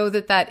though I know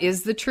that that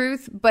is the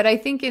truth. But I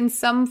think in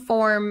some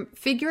form,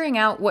 figuring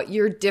out what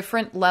your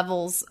different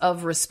levels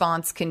of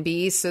response can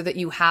be so that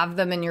you have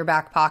them in your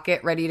back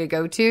pocket ready to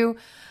go to.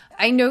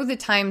 I know the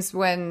times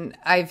when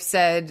I've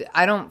said,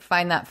 I don't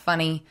find that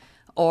funny,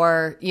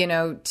 or,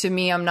 to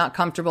me, I'm not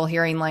comfortable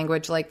hearing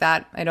language like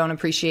that. I don't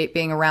appreciate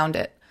being around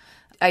it.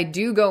 I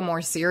do go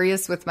more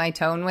serious with my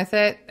tone with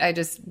it.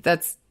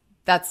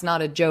 That's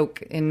not a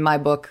joke in my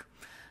book.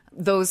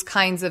 Those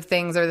kinds of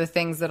things are the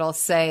things that I'll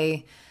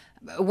say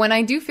when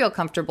I do feel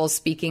comfortable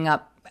speaking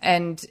up.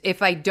 And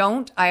if I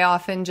don't, I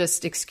often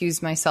just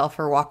excuse myself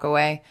or walk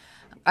away.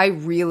 I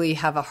really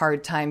have a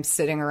hard time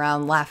sitting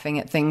around laughing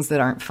at things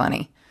that aren't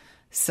funny.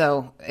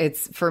 So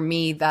it's, for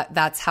me,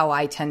 that's how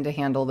I tend to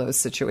handle those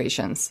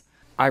situations.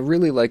 I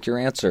really like your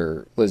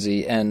answer,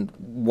 Lizzie. And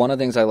one of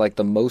the things I like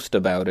the most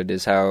about it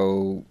is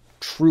how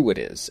true it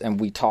is.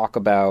 And we talk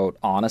about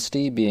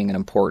honesty being an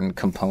important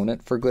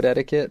component for good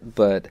etiquette,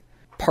 but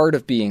part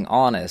of being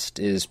honest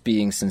is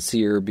being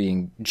sincere,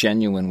 being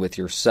genuine with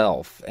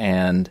yourself.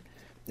 And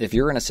if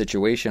you're in a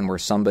situation where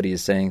somebody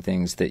is saying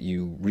things that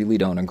you really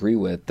don't agree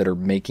with, that are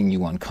making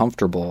you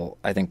uncomfortable,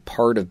 I think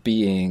part of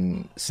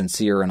being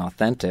sincere and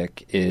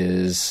authentic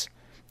is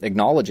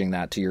acknowledging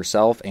that to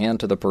yourself and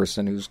to the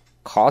person who's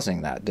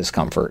causing that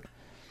discomfort.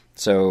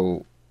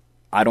 So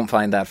I don't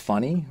find that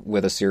funny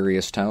with a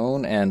serious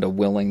tone and a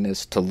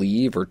willingness to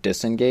leave or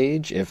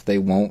disengage if they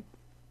won't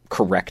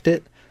correct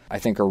it, I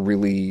think are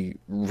really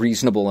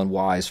reasonable and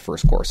wise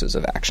first courses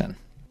of action.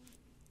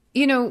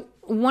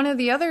 One of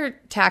the other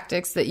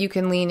tactics that you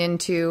can lean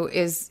into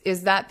is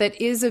that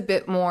is a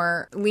bit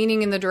more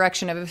leaning in the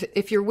direction of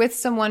if you're with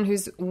someone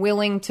who's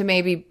willing to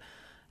maybe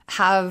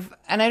have,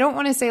 and I don't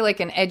want to say like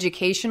an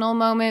educational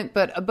moment,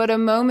 but a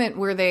moment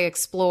where they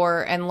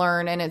explore and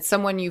learn, and it's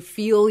someone you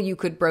feel you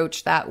could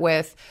broach that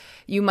with.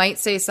 You might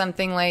say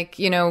something like,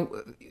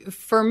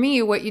 for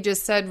me, what you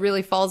just said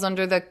really falls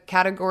under the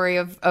category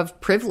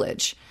of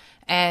privilege.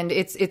 And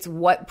it's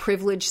what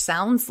privilege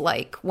sounds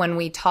like when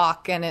we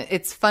talk. And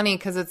it's funny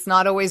because it's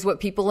not always what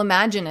people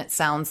imagine it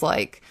sounds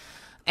like.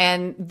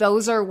 And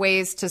those are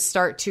ways to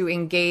start to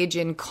engage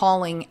in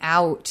calling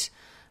out.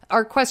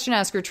 Our question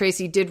asker,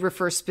 Tracy, did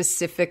refer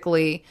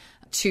specifically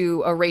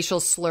to a racial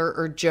slur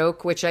or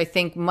joke, which I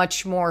think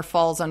much more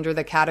falls under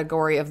the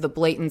category of the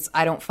blatant,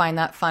 I don't find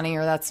that funny,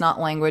 or that's not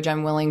language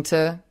I'm willing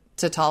to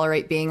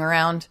tolerate being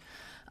around.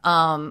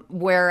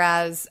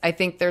 Whereas I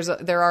think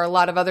there are a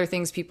lot of other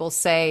things people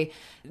say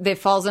that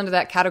falls into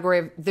that category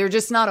of they're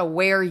just not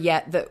aware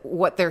yet that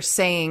what they're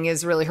saying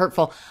is really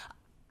hurtful.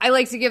 I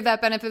like to give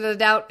that benefit of the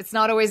doubt. It's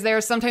not always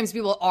there. Sometimes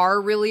people are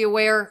really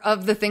aware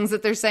of the things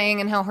that they're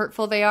saying and how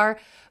hurtful they are.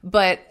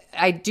 But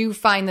I do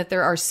find that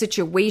there are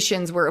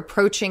situations where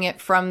approaching it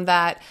from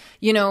that,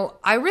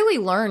 I really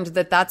learned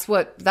that's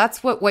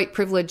what white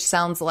privilege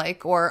sounds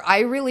like, or I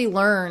really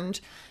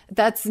learned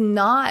that's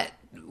not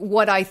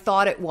what I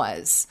thought it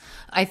was.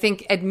 I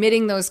think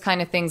admitting those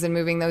kind of things and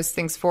moving those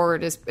things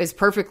forward is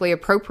perfectly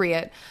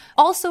appropriate.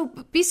 Also,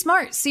 be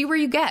smart. See where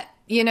you get.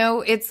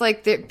 It's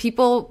like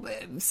people,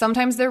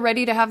 sometimes they're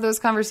ready to have those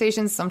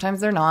conversations.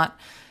 Sometimes they're not.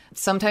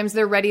 Sometimes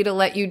they're ready to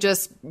let you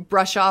just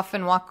brush off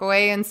and walk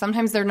away, and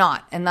sometimes they're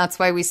not. And that's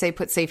why we say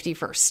put safety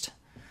first.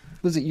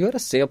 Lizzie, you had a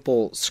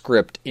sample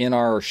script in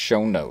our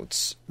show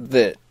notes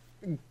that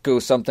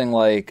goes something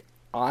like,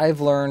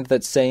 I've learned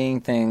that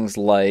saying things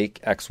like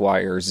X, Y,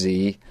 or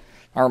Z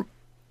are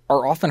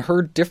often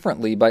heard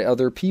differently by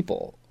other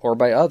people or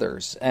by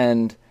others.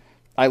 And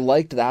I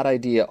liked that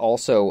idea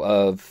also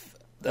of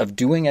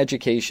doing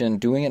education,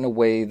 doing it in a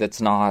way that's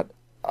not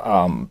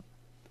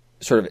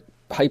sort of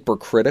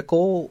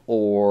hypercritical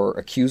or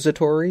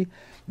accusatory,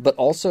 but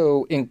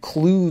also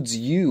includes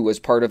you as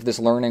part of this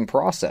learning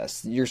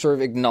process. You're sort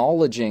of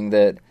acknowledging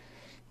that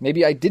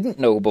maybe I didn't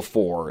know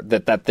before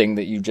that thing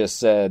that you just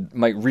said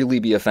might really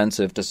be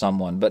offensive to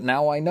someone, but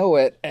now I know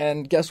it,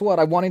 and guess what?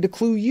 I'm wanting to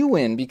clue you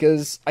in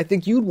because I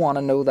think you'd want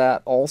to know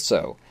that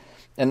also.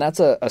 And that's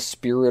a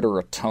spirit or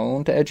a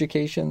tone to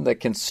education that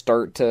can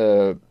start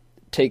to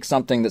take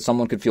something that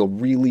someone could feel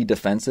really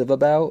defensive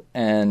about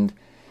and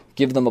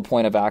give them a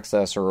point of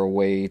access or a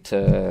way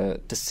to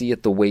see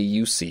it the way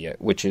you see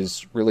it, which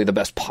is really the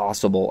best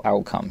possible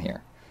outcome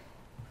here.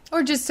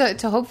 Or just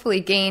to hopefully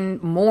gain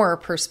more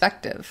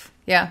perspective.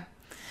 Yeah.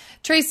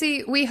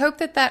 Tracy, we hope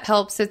that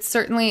helps. It's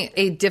certainly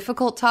a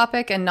difficult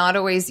topic and not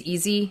always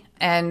easy.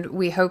 And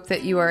we hope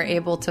that you are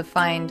able to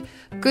find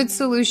good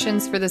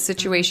solutions for the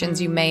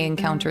situations you may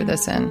encounter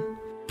this in.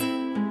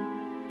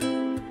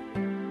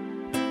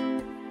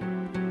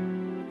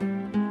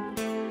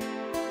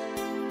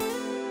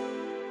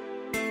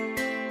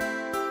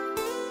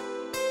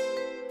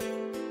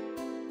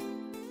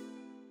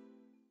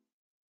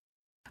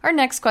 Our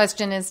next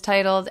question is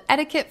titled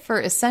Etiquette for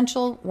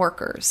Essential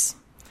Workers.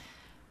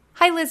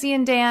 Hi, Lizzie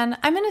and Dan.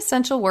 I'm an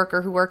essential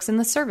worker who works in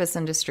the service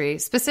industry.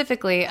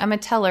 Specifically, I'm a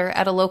teller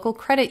at a local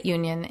credit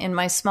union in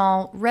my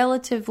small,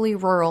 relatively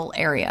rural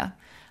area.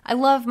 I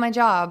love my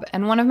job,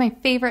 and one of my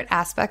favorite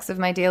aspects of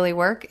my daily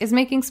work is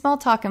making small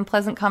talk and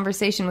pleasant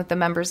conversation with the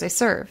members I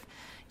serve.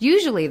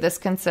 Usually, this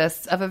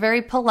consists of a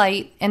very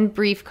polite and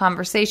brief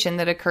conversation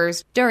that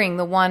occurs during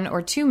the 1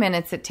 or 2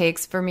 minutes it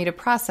takes for me to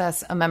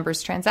process a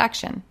member's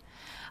transaction.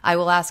 I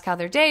will ask how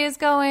their day is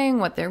going,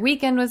 what their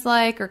weekend was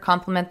like, or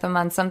compliment them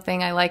on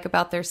something I like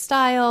about their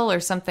style or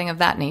something of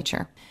that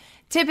nature.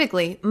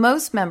 Typically,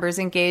 most members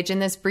engage in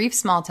this brief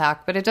small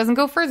talk, but it doesn't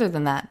go further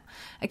than that.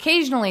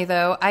 Occasionally,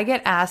 though, I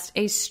get asked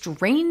a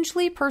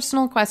strangely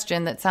personal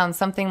question that sounds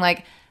something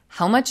like,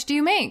 how much do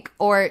you make?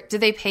 Or do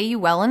they pay you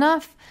well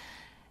enough?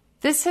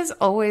 This has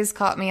always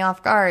caught me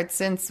off guard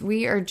since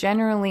we are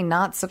generally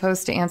not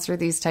supposed to answer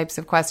these types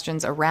of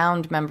questions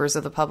around members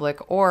of the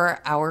public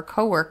or our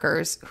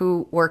coworkers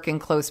who work in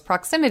close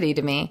proximity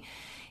to me.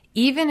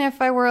 Even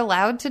if I were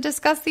allowed to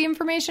discuss the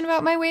information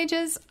about my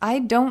wages, I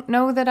don't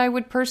know that I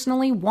would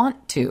personally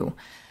want to.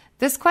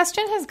 This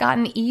question has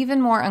gotten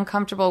even more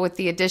uncomfortable with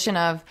the addition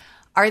of,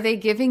 are they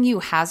giving you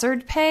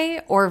hazard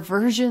pay, or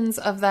versions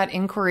of that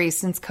inquiry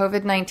since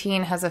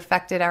COVID-19 has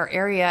affected our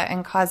area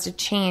and caused a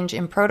change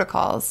in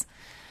protocols?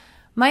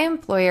 My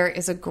employer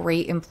is a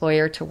great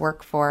employer to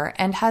work for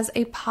and has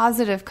a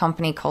positive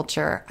company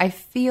culture. I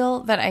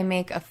feel that I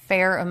make a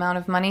fair amount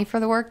of money for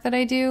the work that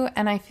I do,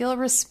 and I feel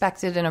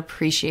respected and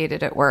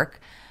appreciated at work.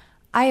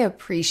 I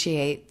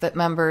appreciate that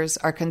members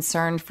are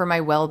concerned for my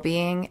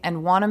well-being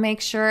and want to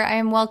make sure I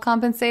am well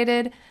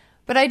compensated,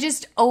 but I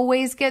just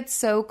always get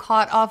so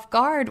caught off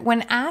guard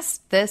when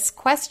asked this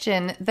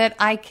question that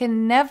I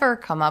can never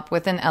come up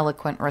with an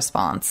eloquent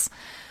response.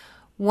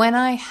 When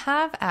I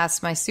have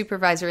asked my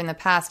supervisor in the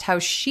past how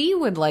she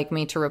would like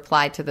me to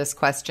reply to this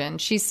question,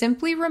 she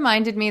simply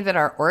reminded me that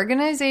our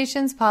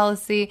organization's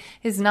policy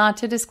is not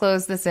to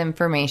disclose this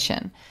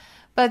information.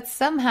 But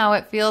somehow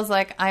it feels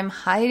like I'm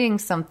hiding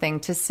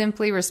something to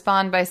simply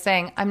respond by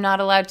saying, I'm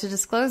not allowed to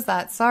disclose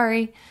that,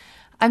 sorry.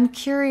 I'm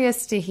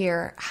curious to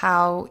hear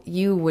how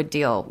you would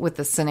deal with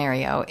the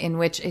scenario in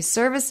which a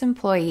service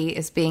employee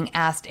is being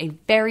asked a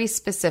very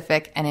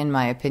specific and, in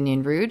my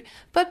opinion, rude,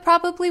 but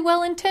probably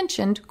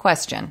well-intentioned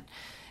question.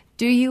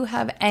 Do you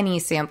have any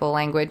sample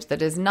language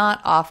that is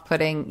not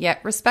off-putting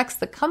yet respects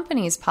the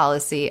company's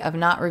policy of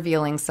not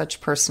revealing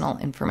such personal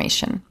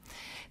information?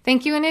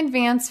 Thank you in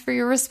advance for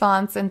your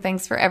response, and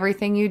thanks for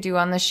everything you do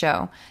on the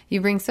show.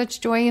 You bring such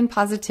joy and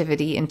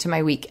positivity into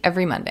my week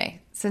every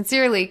Monday.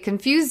 Sincerely,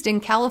 Confused in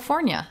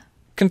California.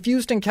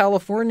 Confused in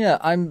California,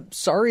 I'm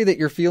sorry that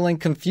you're feeling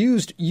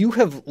confused. You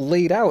have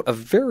laid out a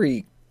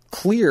very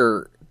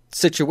clear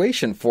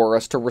situation for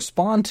us to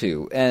respond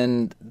to,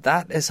 and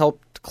that has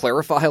helped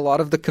clarify a lot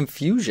of the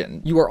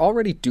confusion. You are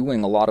already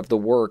doing a lot of the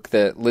work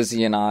that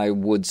Lizzie and I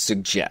would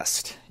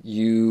suggest.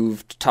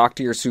 You've talked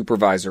to your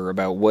supervisor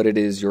about what it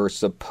is you're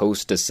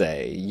supposed to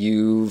say.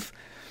 You've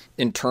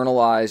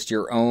internalized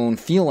your own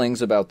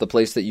feelings about the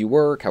place that you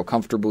work, how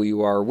comfortable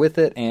you are with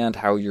it, and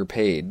how you're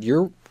paid.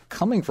 You're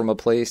coming from a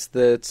place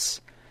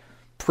that's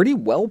pretty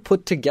well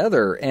put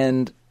together,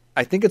 and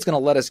I think it's going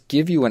to let us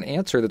give you an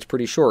answer that's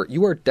pretty short.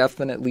 You are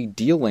definitely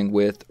dealing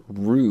with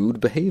rude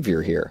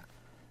behavior here.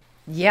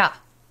 Yeah.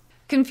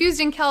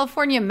 Confused in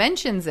California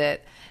mentions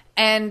it,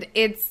 and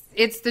it's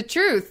the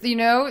truth, you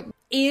know?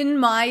 In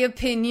my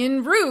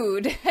opinion,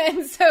 rude.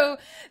 And so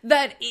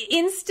that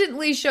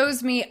instantly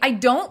shows me I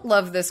don't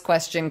love this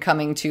question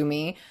coming to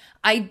me.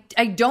 I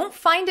don't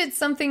find it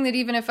something that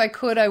even if I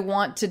could, I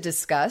want to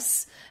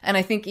discuss. And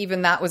I think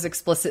even that was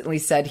explicitly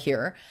said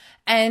here.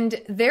 And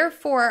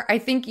therefore, I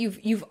think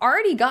you've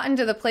already gotten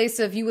to the place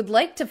of you would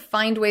like to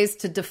find ways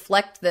to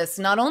deflect this,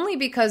 not only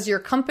because your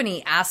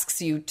company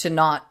asks you to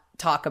not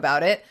talk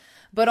about it,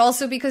 but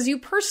also because you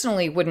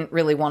personally wouldn't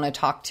really want to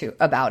talk to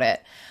about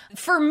it.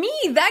 For me,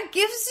 that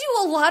gives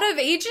you a lot of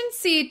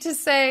agency to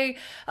say,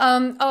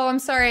 oh, I'm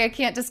sorry, I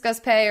can't discuss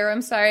pay, or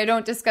I'm sorry, I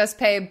don't discuss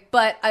pay,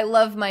 but I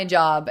love my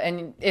job.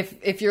 And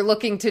if you're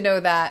looking to know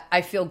that,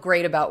 I feel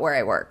great about where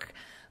I work.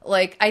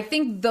 Like, I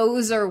think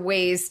those are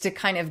ways to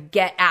kind of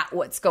get at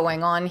what's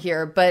going on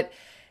here, but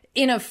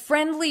in a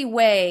friendly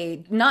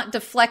way, not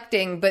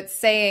deflecting, but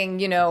saying,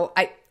 you know,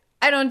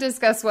 I don't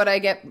discuss what I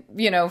get,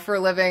 you know, for a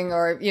living,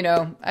 or, you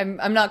know,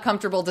 I'm not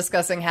comfortable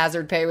discussing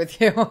hazard pay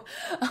with you,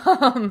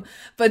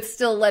 but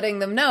still letting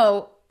them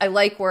know I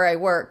like where I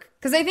work.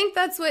 Because I think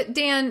that's what,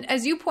 Dan,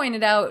 as you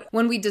pointed out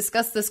when we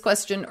discussed this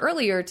question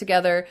earlier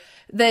together,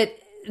 that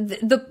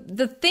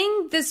the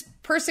thing this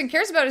person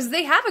cares about is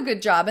they have a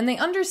good job and they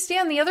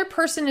understand the other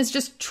person is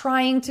just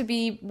trying to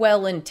be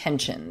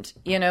well-intentioned.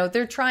 You know,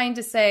 they're trying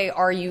to say,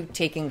 are you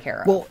taken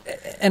care of? Well,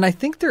 and I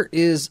think there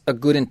is a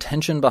good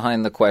intention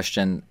behind the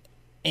question,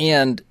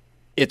 and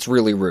it's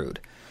really rude.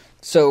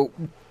 So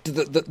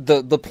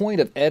the point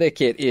of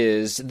etiquette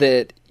is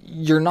that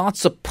you're not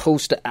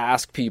supposed to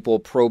ask people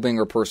probing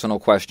or personal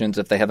questions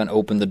if they haven't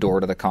opened the door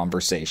to the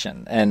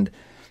conversation. And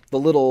the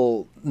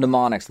little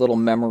mnemonics, little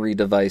memory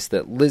device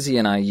that Lizzie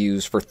and I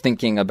use for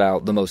thinking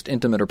about the most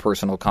intimate or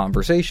personal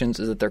conversations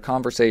is that they're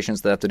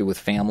conversations that have to do with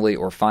family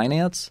or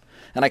finance.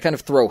 And I kind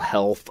of throw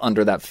health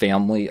under that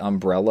family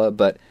umbrella.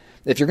 But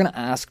if you're going to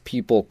ask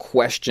people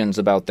questions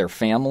about their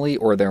family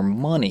or their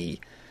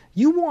money,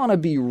 you want to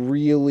be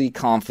really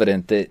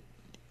confident that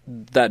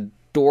that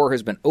door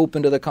has been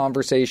open to the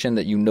conversation,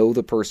 that you know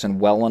the person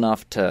well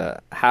enough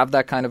to have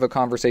that kind of a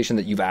conversation,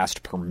 that you've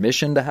asked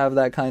permission to have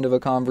that kind of a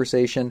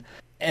conversation.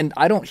 And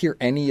I don't hear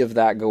any of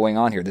that going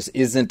on here. This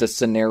isn't a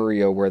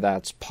scenario where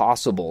that's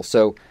possible.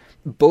 So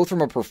both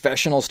from a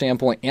professional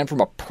standpoint and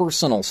from a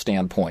personal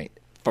standpoint,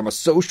 from a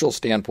social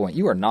standpoint,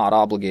 you are not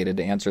obligated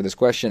to answer this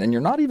question, and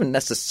you're not even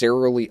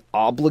necessarily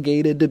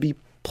obligated to be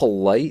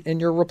polite in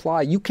your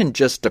reply. You can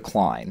just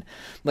decline.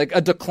 Like, a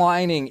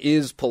declining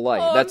is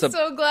polite. Oh, I'm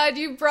so glad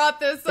you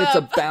brought this up. It's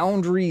a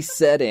boundary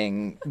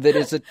setting that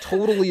is a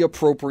totally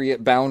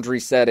appropriate boundary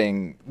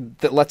setting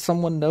that lets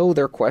someone know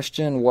their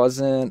question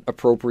wasn't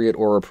appropriate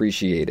or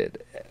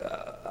appreciated.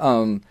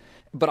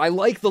 But I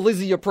like the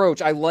Lizzie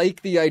approach. I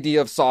like the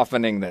idea of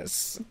softening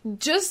this.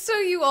 Just so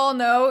you all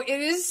know,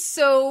 it is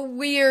so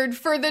weird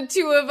for the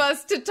two of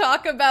us to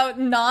talk about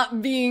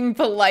not being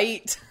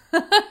polite.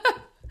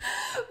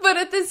 But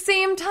at the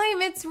same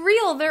time, it's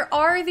real. There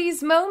are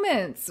these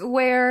moments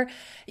where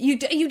you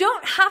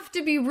don't have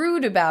to be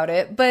rude about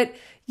it, but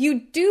you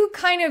do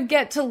kind of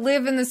get to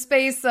live in the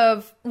space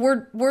of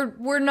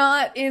we're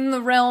not in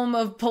the realm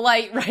of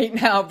polite right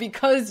now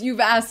because you've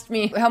asked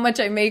me how much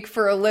I make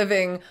for a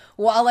living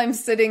while I'm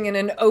sitting in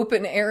an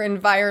open air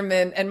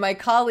environment and my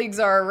colleagues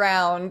are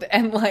around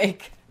and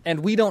like...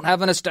 And we don't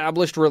have an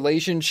established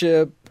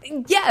relationship.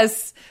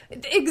 Yes,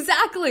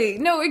 exactly.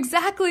 No,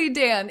 exactly,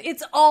 Dan.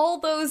 It's all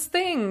those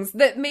things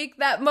that make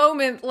that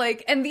moment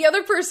like, and the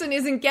other person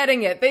isn't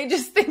getting it. They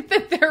just think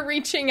that they're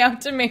reaching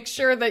out to make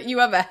sure that you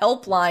have a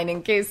helpline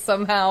in case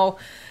somehow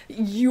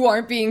you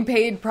aren't being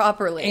paid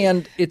properly.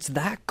 And it's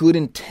that good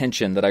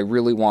intention that I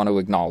really want to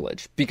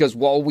acknowledge. Because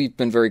while we've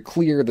been very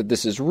clear that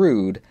this is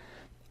rude,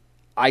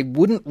 I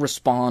wouldn't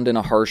respond in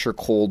a harsh or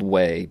cold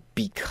way,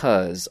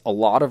 because a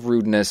lot of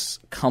rudeness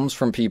comes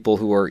from people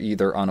who are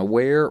either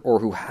unaware or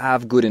who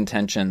have good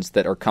intentions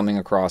that are coming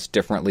across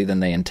differently than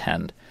they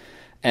intend.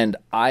 And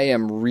I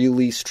am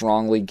really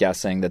strongly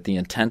guessing that the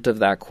intent of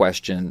that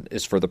question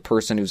is for the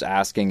person who's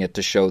asking it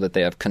to show that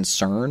they have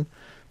concern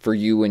for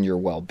you and your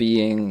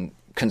well-being,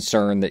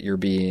 concern that you're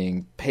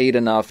being paid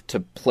enough to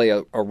play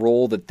a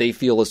role that they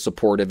feel is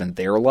supportive in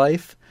their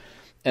life,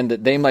 and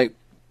that they might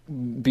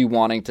be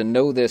wanting to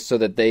know this so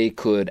that they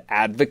could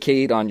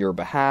advocate on your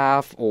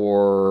behalf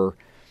or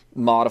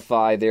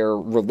modify their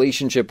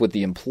relationship with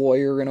the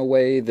employer in a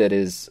way that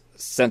is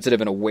sensitive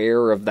and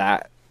aware of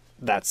that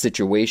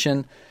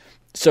situation.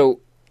 So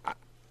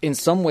in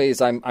some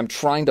ways, I'm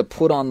trying to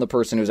put on the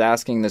person who's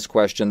asking this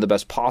question the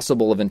best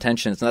possible of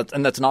intentions,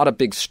 and that's not a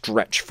big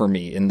stretch for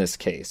me in this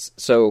case.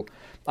 So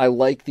I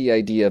like the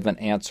idea of an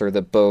answer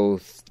that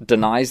both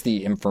denies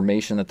the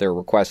information that they're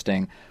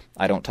requesting.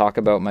 I don't talk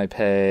about my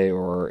pay,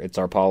 or it's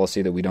our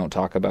policy that we don't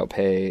talk about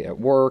pay at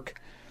work,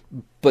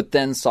 but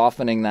then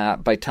softening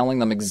that by telling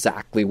them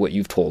exactly what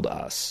you've told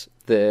us,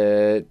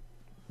 that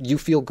you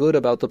feel good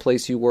about the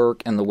place you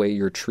work and the way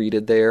you're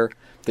treated there,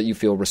 that you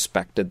feel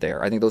respected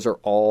there. I think those are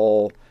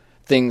all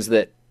things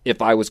that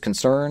if I was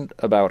concerned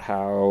about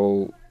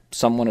how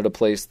someone at a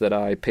place that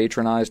I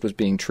patronized was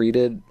being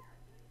treated,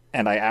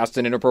 and I asked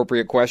an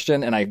inappropriate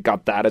question and I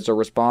got that as a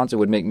response, it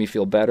would make me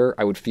feel better.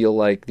 I would feel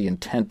like the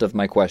intent of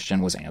my question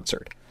was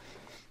answered.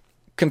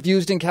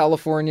 Confused in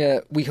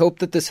California, we hope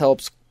that this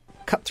helps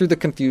cut through the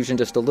confusion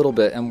just a little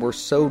bit, and we're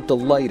so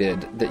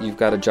delighted that you've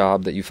got a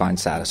job that you find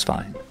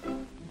satisfying.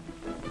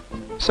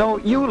 So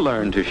you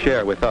learn to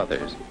share with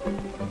others.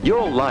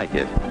 You'll like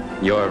it.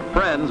 Your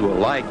friends will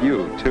like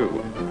you,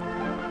 too.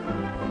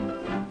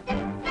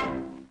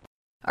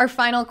 Our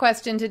final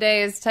question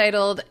today is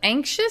titled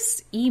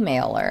Anxious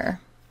Emailer.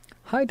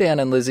 Hi,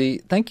 Dan and Lizzie.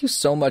 Thank you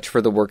so much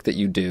for the work that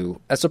you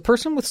do. As a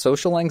person with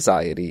social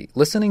anxiety,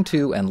 listening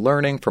to and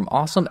learning from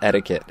awesome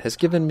etiquette has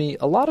given me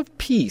a lot of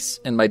peace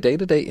in my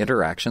day-to-day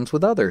interactions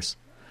with others.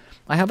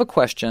 I have a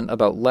question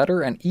about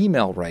letter and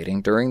email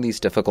writing during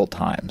these difficult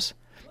times.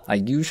 I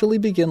usually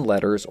begin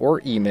letters or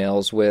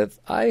emails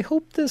with, I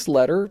hope this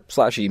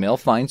letter/email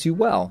finds you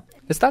well.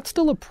 Is that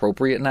still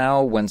appropriate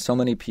now when so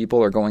many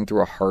people are going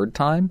through a hard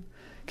time?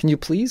 Can you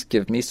please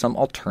give me some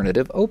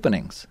alternative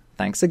openings?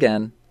 Thanks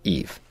again,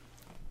 Eve.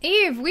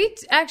 Eve, we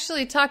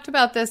actually talked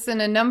about this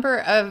in a number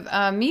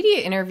of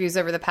media interviews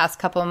over the past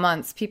couple of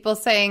months. People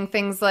saying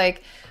things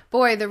like,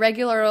 boy, the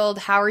regular old,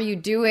 how are you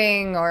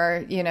doing?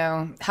 Or,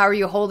 how are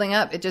you holding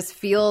up? It just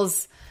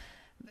feels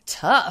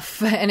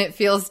tough. And it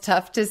feels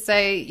tough to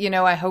say,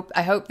 I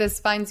hope this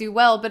finds you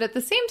well. But at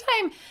the same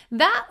time,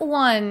 that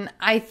one,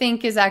 I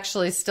think, is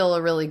actually still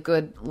a really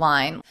good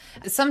line.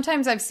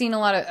 Sometimes I've seen a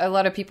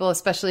lot of people,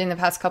 especially in the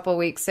past couple of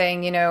weeks,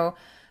 saying,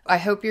 I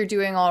hope you're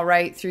doing all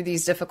right through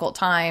these difficult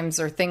times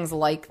or things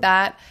like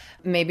that.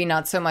 Maybe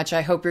not so much,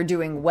 I hope you're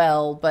doing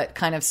well, but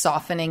kind of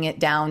softening it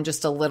down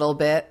just a little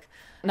bit.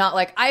 Not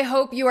like, I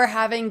hope you are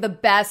having the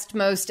best,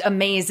 most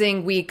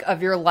amazing week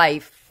of your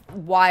life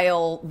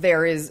while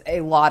there is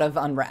a lot of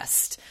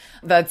unrest.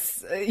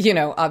 That's,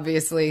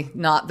 obviously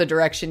not the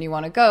direction you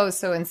want to go.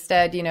 So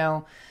instead,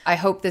 I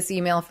hope this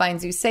email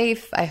finds you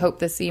safe. I hope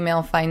this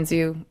email finds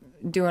you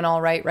doing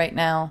all right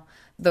now.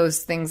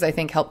 Those things, I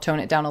think, help tone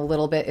it down a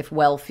little bit if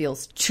well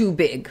feels too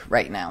big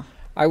right now.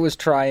 I was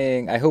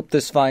trying, I hope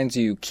this finds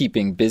you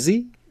keeping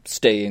busy,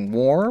 staying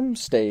warm,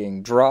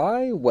 staying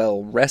dry,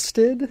 well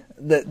rested.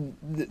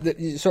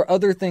 So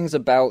other things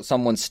about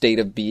someone's state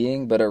of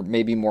being, but are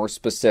maybe more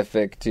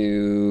specific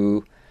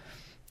to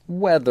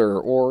weather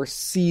or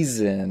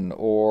season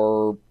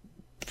or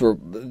for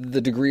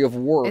the degree of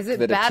work that a team is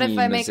experiencing. Is it bad if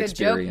I make a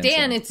joke?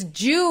 Dan, it's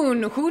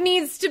June. Who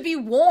needs to be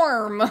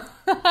warm?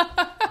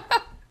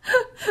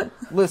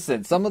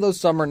 Listen, some of those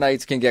summer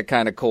nights can get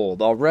kind of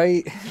cold, all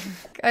right?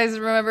 Guys,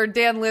 remember,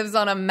 Dan lives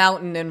on a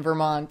mountain in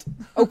Vermont.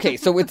 Okay,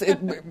 so we're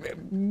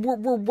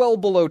well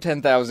below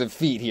 10,000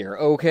 feet here,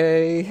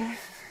 okay?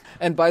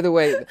 And by the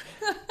way,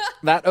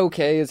 that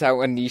okay is how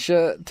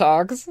Anisha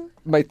talks.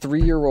 My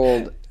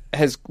 3-year-old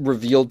has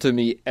revealed to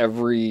me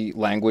every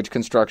language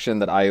construction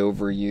that I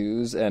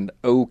overuse, and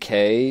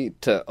okay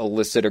to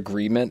elicit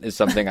agreement is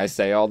something I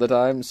say all the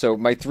time. So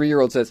my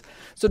 3-year-old says,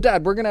 so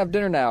Dad, we're going to have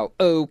dinner now.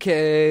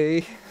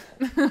 Okay.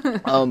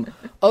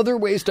 Other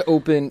ways to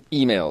open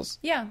emails.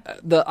 Yeah.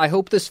 I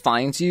hope this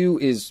finds you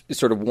is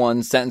sort of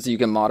one sentence that you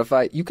can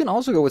modify. You can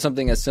also go with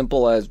something as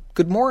simple as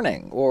good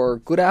morning or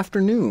good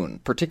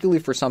afternoon, particularly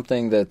for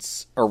something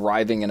that's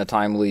arriving in a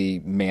timely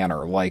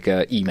manner, like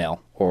an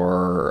email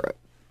or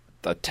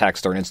a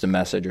text or an instant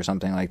message or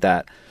something like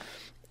that.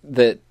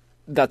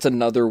 That's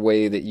another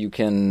way that you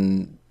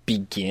can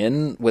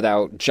begin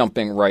without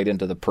jumping right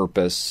into the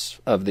purpose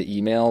of the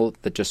email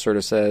that just sort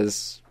of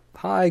says,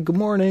 hi, good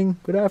morning,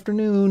 good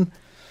afternoon,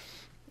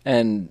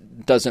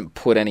 and doesn't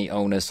put any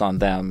onus on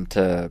them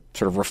to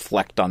sort of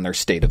reflect on their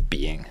state of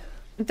being.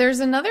 There's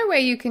another way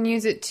you can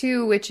use it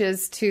too, which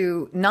is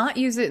to not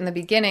use it in the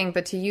beginning,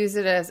 but to use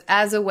it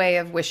as a way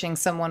of wishing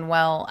someone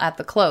well at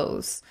the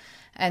close.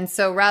 And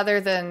so rather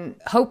than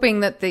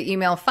hoping that the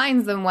email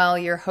finds them well,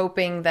 you're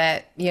hoping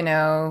that,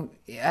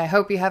 I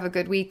hope you have a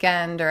good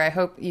weekend, or I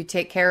hope you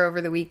take care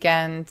over the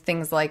weekend,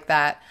 things like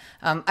that.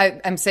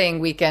 I'm saying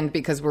weekend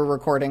because we're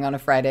recording on a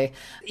Friday.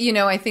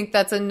 I think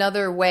that's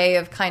another way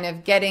of kind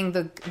of getting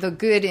the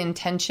good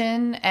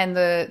intention and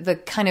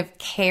the kind of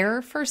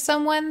care for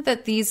someone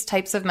that these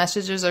types of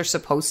messages are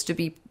supposed to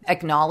be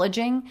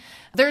acknowledging.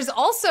 There's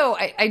also,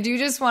 I do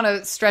just want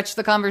to stretch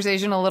the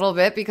conversation a little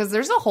bit, because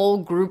there's a whole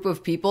group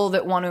of people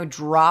that want to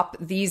drop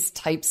these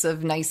types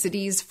of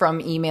niceties from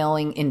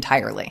emailing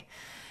entirely.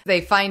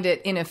 They find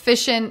it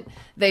inefficient.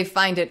 They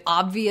find it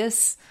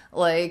obvious.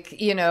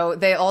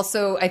 They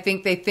also, I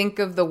think they think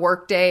of the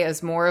workday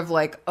as more of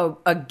like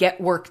a get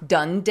work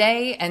done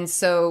day. And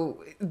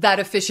so that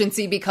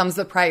efficiency becomes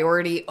the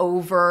priority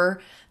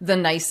over the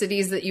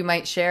niceties that you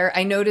might share.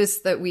 I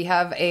noticed that we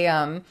have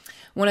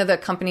one of the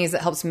companies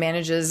that helps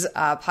manages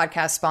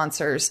podcast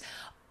sponsors.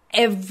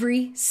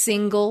 Every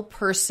single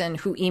person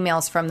who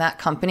emails from that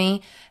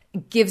company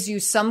gives you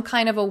some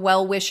kind of a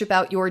well wish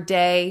about your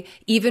day.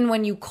 Even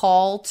when you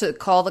call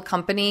the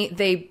company,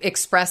 they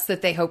express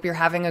that they hope you're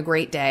having a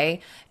great day.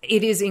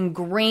 It is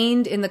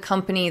ingrained in the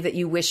company that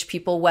you wish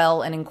people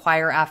well and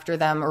inquire after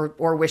them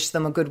or wish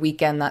them a good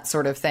weekend, that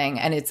sort of thing.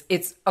 And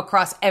it's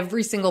across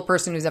every single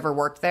person who's ever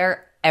worked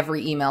there.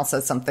 Every email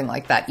says something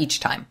like that each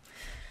time.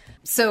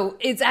 So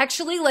it's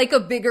actually like a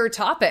bigger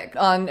topic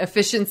on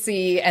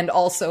efficiency and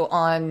also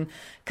on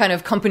kind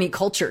of company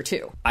culture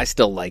too. I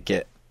still like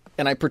it.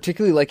 And I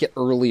particularly like it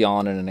early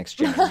on in an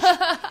exchange.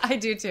 I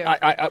do too.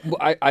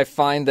 I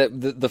find that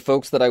the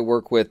folks that I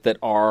work with that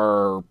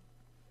are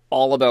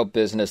all about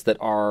business that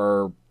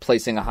are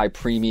placing a high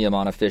premium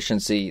on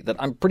efficiency, that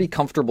I'm pretty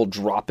comfortable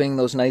dropping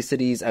those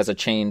niceties as a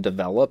chain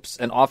develops.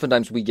 And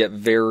oftentimes we get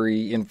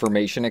very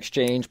information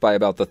exchange by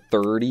about the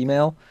third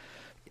email.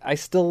 I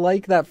still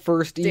like that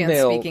first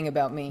email. Dan speaking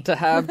about me. To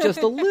have just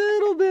a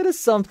little bit of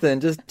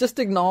something. Just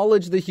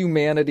acknowledge the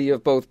humanity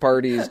of both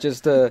parties,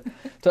 just to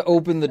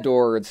open the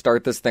door and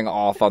start this thing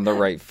off on the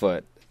right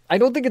foot. I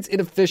don't think it's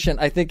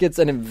inefficient. I think it's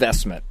an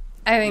investment.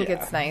 I think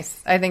it's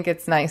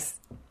nice.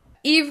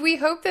 Eve, we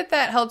hope that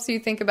helps you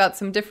think about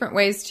some different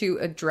ways to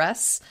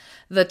address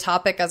the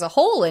topic as a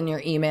whole in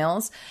your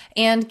emails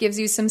and gives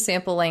you some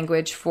sample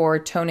language for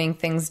toning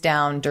things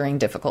down during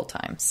difficult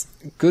times.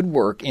 Good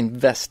work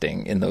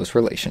investing in those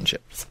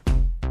relationships.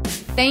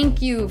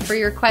 Thank you for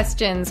your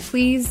questions.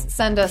 Please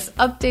send us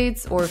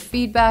updates or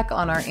feedback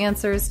on our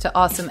answers to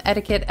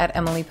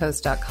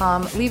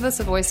awesomeetiquette@emilypost.com. Leave us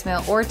a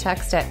voicemail or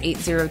text at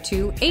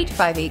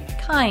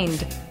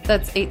 802-858-KIND.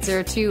 That's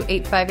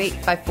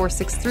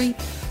 802-858-5463.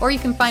 Or you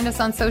can find us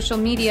on social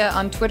media.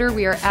 On Twitter,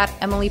 we are at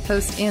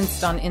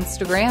 @EmilyPostInst. On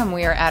Instagram,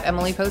 we are at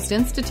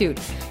 @EmilyPostInstitute.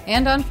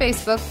 And on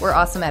Facebook, we're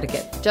Awesome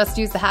Etiquette. Just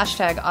use the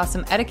hashtag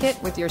Awesome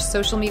Etiquette with your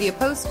social media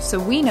posts so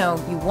we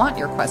know you want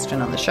your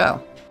question on the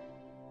show.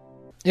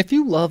 If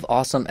you love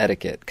Awesome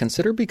Etiquette,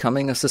 consider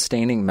becoming a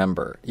sustaining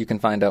member. You can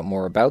find out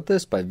more about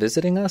this by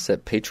visiting us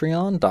at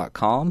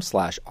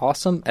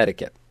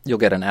patreon.com/awesomeetiquette. You'll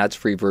get an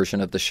ads-free version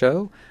of the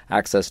show,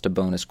 access to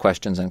bonus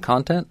questions and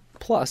content,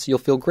 plus you'll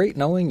feel great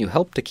knowing you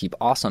helped to keep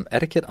Awesome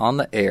Etiquette on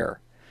the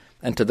air.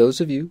 And to those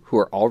of you who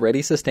are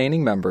already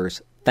sustaining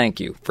members, thank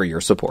you for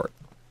your support.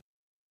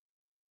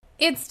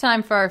 It's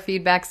time for our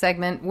feedback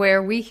segment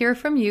where we hear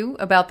from you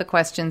about the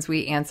questions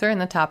we answer and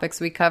the topics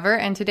we cover.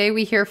 And today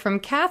we hear from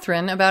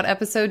Catherine about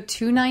episode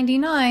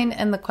 299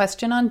 and the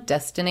question on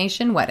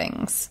destination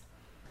weddings.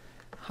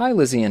 Hi,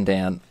 Lizzie and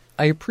Dan.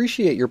 I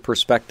appreciate your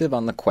perspective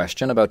on the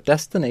question about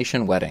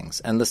destination weddings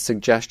and the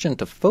suggestion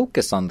to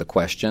focus on the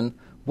question,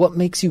 what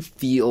makes you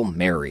feel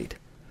married?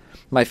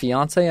 My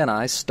fiance and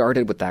I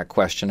started with that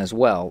question as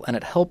well, and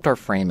it helped our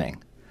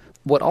framing.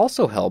 What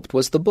also helped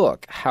was the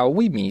book, How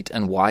We Meet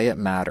and Why It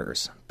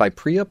Matters, by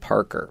Priya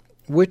Parker,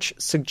 which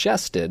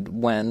suggested,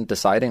 when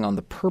deciding on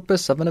the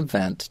purpose of an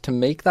event, to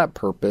make that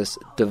purpose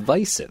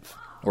divisive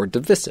or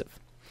divisive.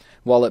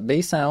 While it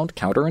may sound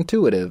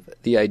counterintuitive,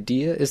 the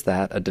idea is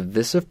that a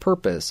divisive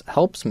purpose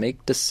helps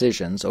make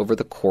decisions over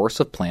the course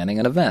of planning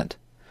an event.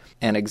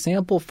 An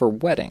example for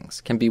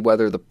weddings can be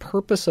whether the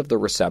purpose of the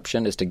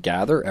reception is to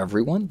gather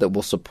everyone that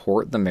will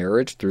support the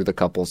marriage through the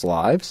couple's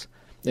lives,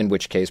 in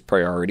which case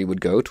priority would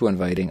go to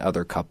inviting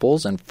other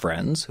couples and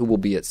friends who will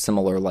be at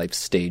similar life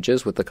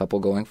stages with the couple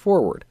going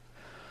forward.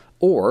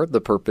 Or the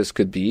purpose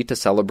could be to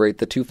celebrate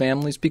the two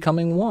families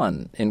becoming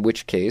one, in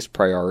which case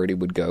priority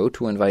would go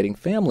to inviting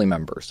family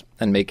members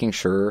and making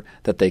sure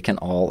that they can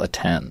all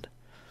attend.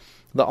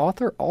 The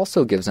author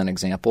also gives an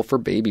example for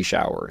baby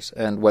showers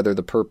and whether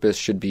the purpose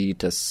should be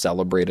to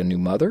celebrate a new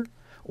mother,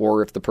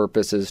 or if the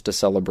purpose is to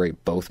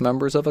celebrate both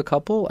members of a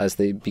couple as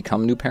they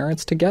become new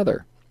parents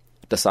together.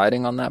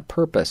 Deciding on that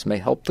purpose may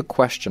help the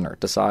questioner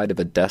decide if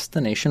a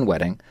destination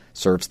wedding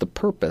serves the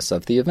purpose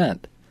of the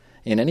event.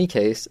 In any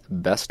case,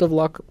 best of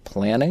luck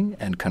planning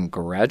and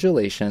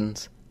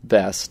congratulations.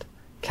 Best,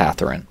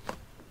 Catherine.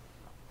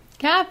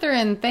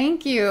 Catherine,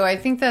 thank you. I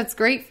think that's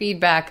great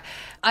feedback.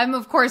 I'm,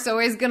 of course,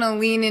 always going to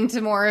lean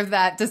into more of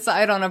that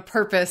decide on a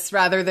purpose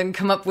rather than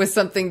come up with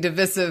something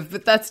divisive,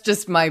 but that's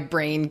just my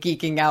brain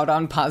geeking out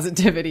on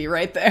positivity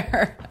right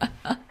there.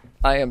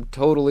 I am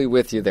totally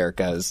with you there,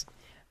 cuz.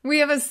 We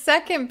have a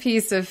second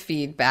piece of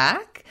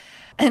feedback,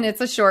 and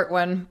it's a short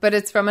one, but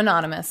it's from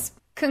Anonymous.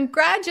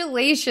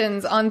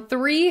 Congratulations on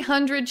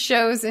 300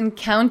 shows and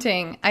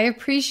counting. I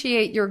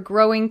appreciate your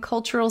growing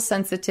cultural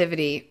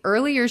sensitivity.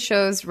 Earlier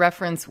shows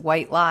reference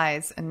white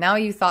lies, and now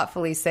you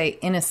thoughtfully say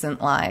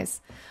innocent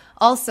lies.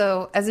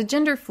 Also, as a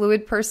gender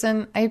fluid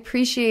person, I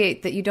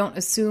appreciate that you don't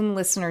assume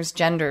listeners'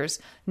 genders,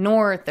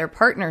 nor their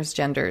partners'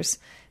 genders.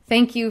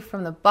 Thank you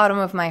from the bottom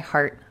of my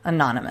heart,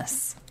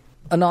 Anonymous.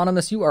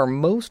 Anonymous, you are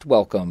most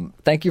welcome.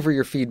 Thank you for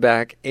your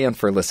feedback and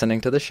for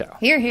listening to the show.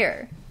 Hear,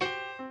 hear.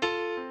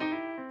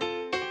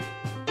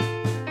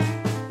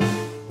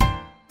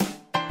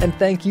 And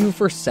thank you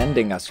for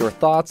sending us your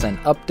thoughts and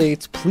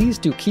updates. Please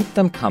do keep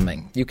them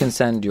coming. You can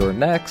send your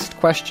next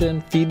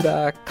question,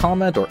 feedback,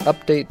 comment, or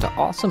update to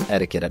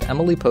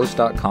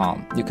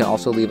awesomeetiquette@emilypost.com. You can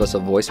also leave us a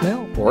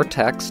voicemail or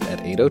text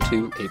at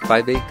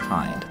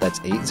 802-858-KIND.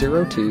 That's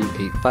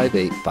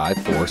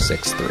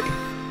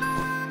 802-858-5463.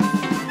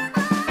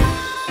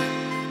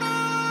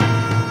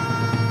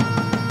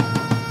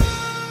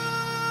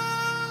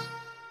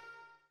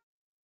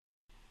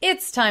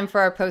 It's time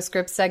for our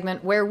postscript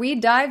segment where we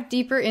dive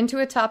deeper into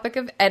a topic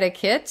of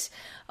etiquette.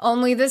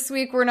 Only this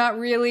week we're not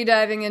really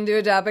diving into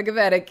a topic of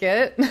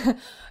etiquette.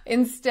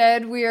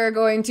 Instead, we are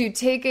going to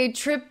take a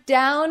trip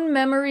down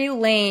memory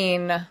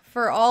lane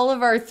for all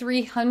of our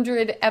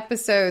 300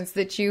 episodes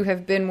that you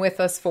have been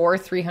with us for,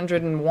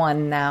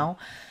 301 now.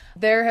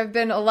 There have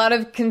been a lot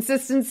of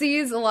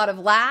consistencies, a lot of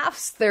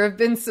laughs. There have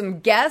been some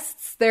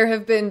guests. There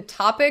have been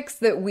topics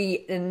that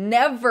we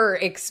never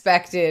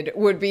expected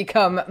would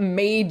become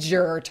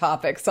major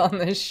topics on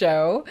this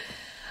show.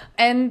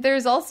 And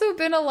there's also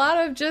been a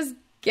lot of just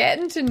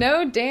getting to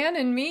know Dan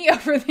and me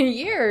over the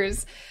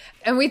years.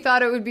 And we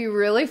thought it would be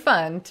really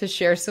fun to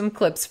share some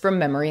clips from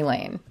memory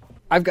lane.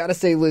 I've got to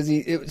say, Lizzie,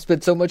 it's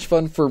been so much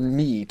fun for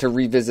me to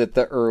revisit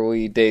the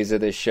early days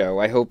of this show.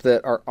 I hope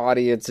that our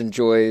audience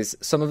enjoys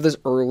some of this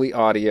early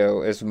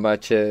audio as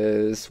much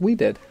as we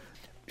did.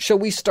 Shall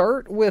we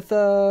start with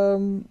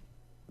the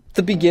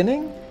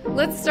beginning?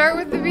 Let's start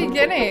with the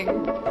beginning.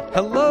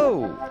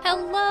 Hello!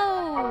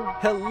 Hello!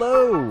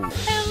 Hello!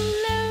 Hello!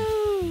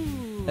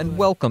 And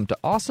welcome to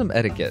Awesome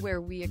Etiquette, where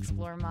we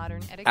explore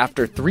modern etiquette.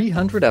 After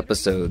 300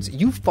 episodes,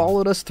 you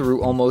followed us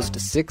through almost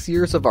 6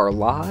 years of our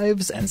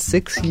lives and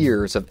 6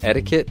 years of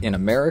etiquette in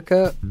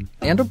America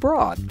and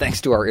abroad,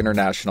 thanks to our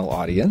international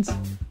audience.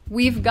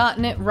 We've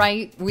gotten it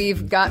right,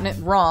 we've gotten it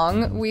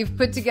wrong, we've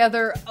put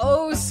together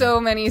so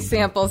many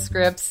sample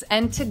scripts,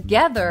 and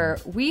together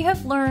we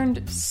have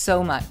learned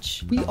so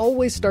much. We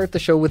always start the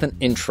show with an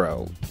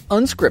intro,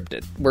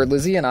 unscripted, where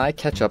Lizzie and I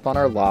catch up on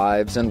our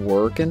lives and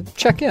work and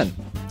check in.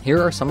 Here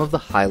are some of the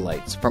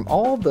highlights from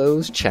all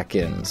those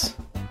check-ins.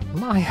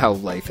 My, how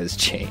life has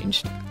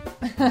changed.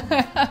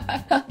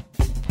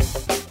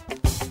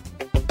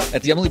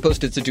 At the Emily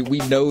Post Institute, we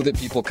know that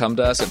people come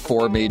to us at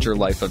 4 major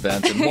life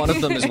events, and one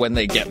of them is when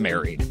they get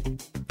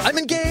married. I'm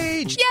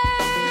engaged!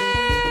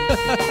 Yay!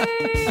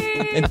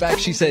 In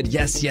fact, she said,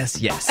 yes, yes,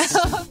 yes.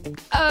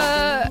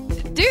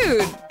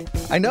 Dude.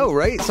 I know,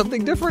 right?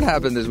 Something different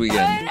happened this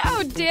weekend. I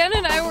know. Dan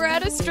and I were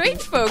at a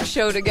Strange Folks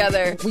show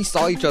together. We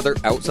saw each other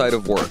outside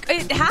of work.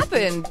 It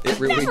happened. It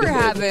really never did.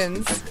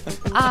 happens.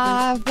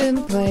 I've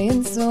been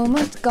playing so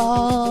much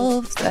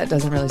golf. That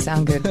doesn't really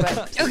sound good,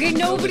 but... Okay,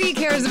 nobody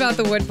cares about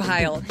the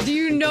woodpile. Do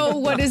you know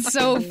what is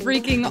so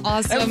freaking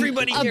awesome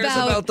Everybody cares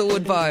about the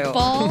woodpile.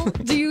 Ball?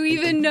 Do you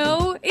even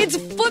know? It's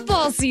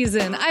football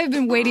season. I've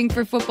been waiting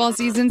for football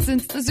season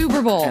since the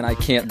Super Bowl. And I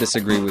can't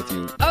disagree with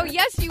you. Oh,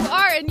 yes, you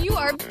are, and you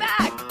are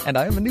back. And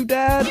I am a new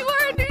dad. You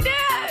are a new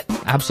dad.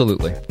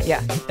 Absolutely.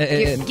 Yeah.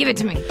 Give it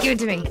to me. Give it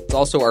to me. It's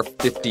also our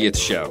 50th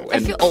show. I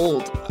feel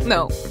old.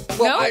 No.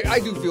 Well, no? I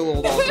do feel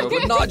old also,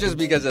 but not just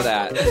because of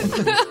that.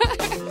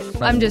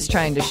 I'm just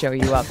trying to show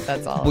you up,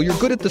 that's all. Well, you're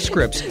good at the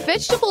scripts.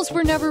 Vegetables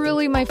were never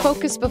really my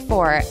focus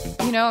before.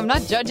 You know, I'm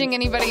not judging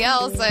anybody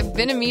else. I've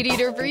been a meat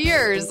eater for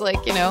years.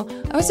 Like, you know,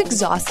 I was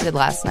exhausted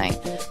last night,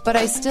 but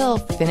I still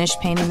finished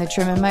painting the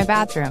trim in my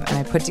bathroom, and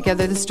I put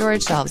together the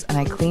storage shelves, and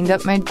I cleaned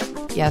up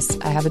yes,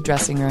 I have a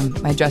dressing room,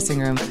 my dressing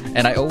room.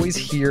 And I always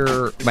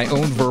hear my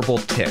own verbal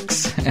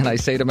tics, and I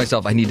say to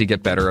myself, I need to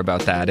get better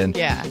about that. And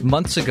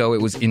months ago,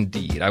 it was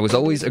indeed. I was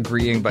always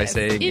agreeing by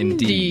saying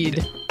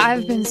indeed.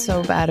 I've been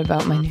so bad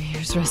about my New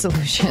Year's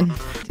resolution.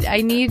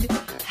 I need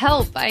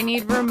help. I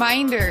need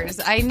reminders.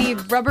 I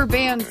need rubber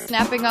bands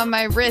snapping on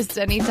my wrist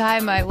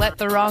anytime I let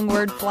the wrong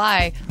word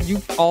fly.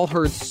 You've all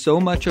heard so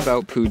much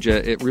about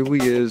Pooja. It really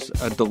is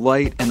a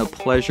delight and a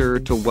pleasure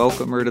to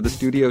welcome her to the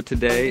studio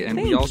today.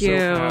 And we also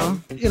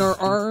have in our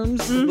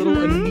arms little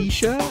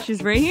Anisha.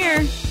 She's right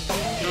here.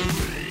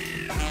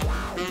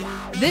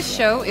 This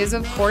show is,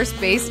 of course,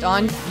 based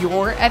on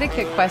your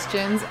etiquette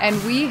questions, and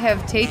we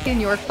have taken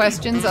your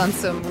questions on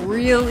some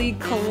really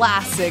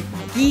classic,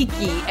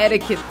 geeky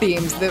etiquette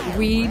themes that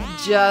we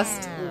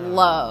just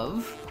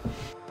love.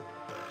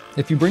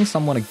 If you bring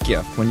someone a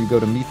gift when you go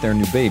to meet their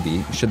new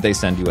baby, should they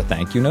send you a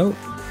thank you note?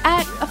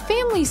 At a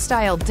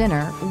family-style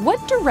dinner,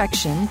 what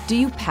direction do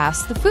you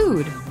pass the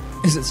food?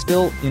 Is it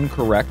still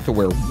incorrect to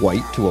wear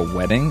white to a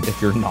wedding if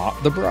you're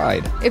not the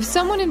bride? If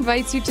someone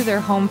invites you to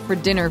their home for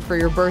dinner for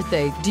your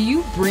birthday, do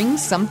you bring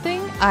something,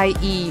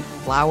 i.e.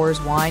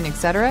 flowers, wine,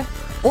 etc.,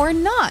 or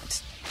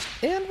not?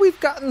 And we've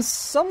gotten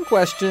some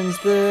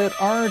questions that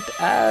aren't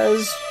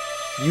as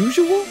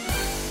usual.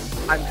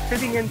 I'm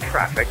sitting in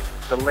traffic.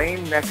 The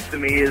lane next to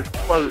me is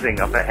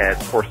closing up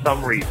ahead for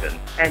some reason,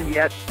 and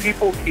yet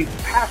people keep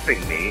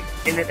passing me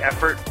in an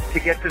effort to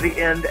get to the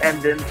end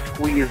and then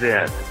squeeze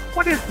in.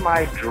 What is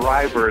my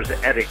driver's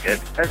etiquette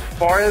as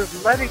far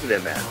as letting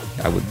them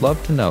in? I would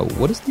love to know,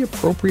 what is the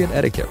appropriate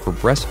etiquette for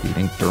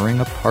breastfeeding during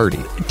a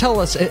party? Tell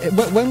us,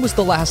 when was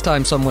the last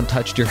time someone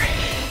touched your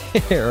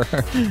hair?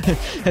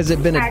 Has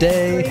it been a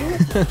day?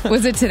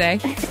 Was it today?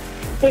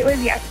 It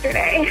was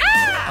yesterday.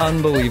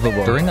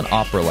 Unbelievable. During an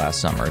opera last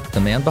summer,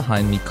 the man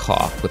behind me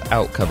coughed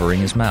without covering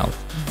his mouth.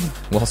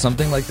 Well,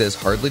 something like this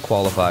hardly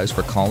qualifies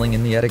for calling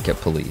in the etiquette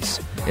police.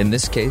 In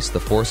this case, the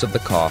force of the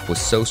cough was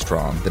so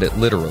strong that it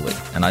literally,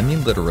 and I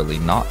mean literally,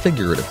 not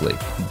figuratively,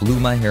 blew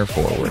my hair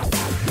forward.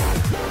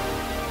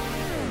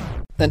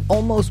 And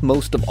almost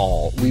most of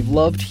all, we've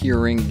loved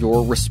hearing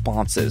your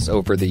responses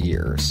over the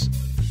years.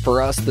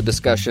 For us, the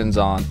discussions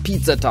on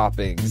pizza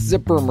toppings,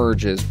 zipper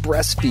merges,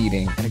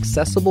 breastfeeding, and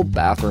accessible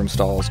bathroom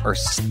stalls are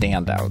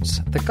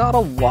standouts that got a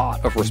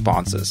lot of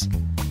responses.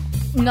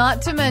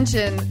 Not to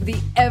mention the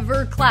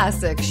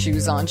ever-classic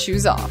shoes on,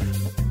 shoes off.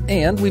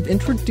 And we've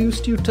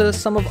introduced you to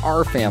some of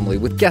our family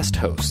with guest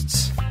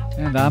hosts.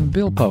 And I'm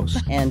Bill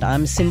Post. And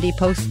I'm Cindy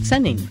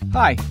Post-Senning.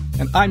 Hi,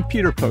 and I'm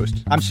Peter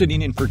Post. I'm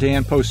sitting in for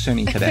Dan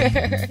Post-Senning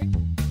today.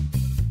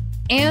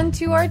 And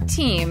to our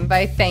team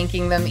by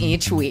thanking them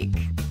each week.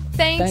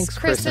 Thanks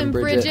Chris and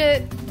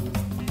Bridget.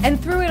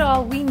 And through it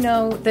all, we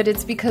know that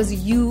it's because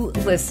you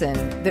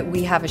listen that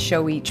we have a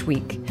show each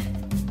week.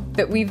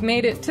 That we've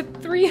made it to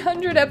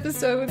 300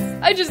 episodes.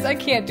 I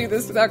can't do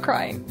this without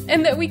crying.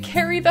 And that we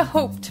carry the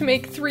hope to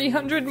make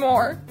 300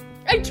 more.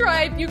 I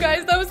tried, you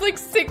guys. That was like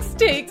 6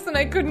 takes, and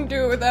I couldn't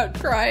do it without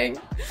crying.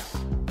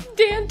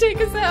 Dan,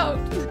 take us out.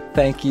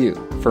 Thank you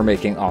for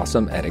making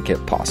Awesome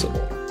Etiquette possible.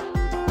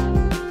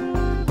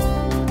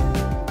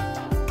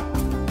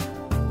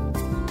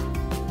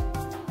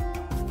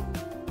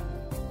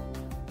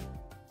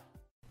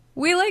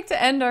 We like to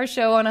end our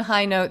show on a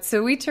high note,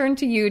 so we turn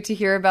to you to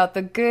hear about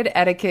the good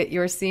etiquette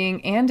you're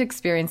seeing and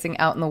experiencing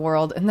out in the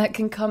world, and that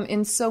can come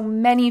in so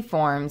many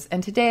forms.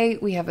 And today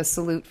we have a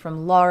salute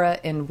from Laura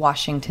in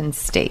Washington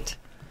State.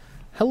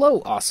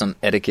 Hello, Awesome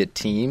Etiquette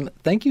team.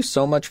 Thank you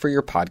so much for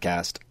your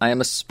podcast. I am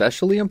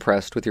especially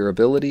impressed with your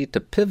ability to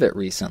pivot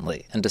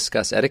recently and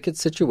discuss etiquette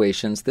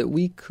situations that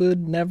we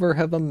could never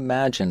have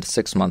imagined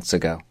 6 months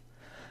ago.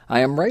 I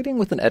am writing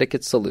with an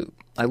etiquette salute.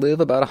 I live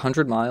about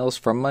 100 miles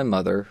from my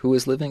mother, who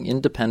is living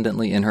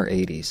independently in her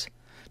 80s.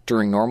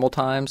 During normal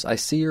times, I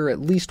see her at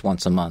least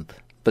once a month.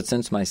 But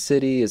since my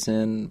city is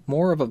in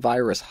more of a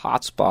virus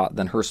hotspot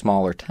than her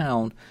smaller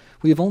town,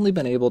 we have only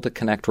been able to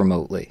connect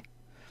remotely.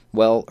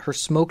 Well, her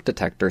smoke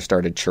detector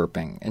started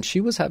chirping, and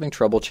she was having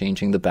trouble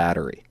changing the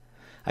battery.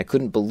 I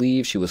couldn't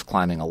believe she was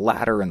climbing a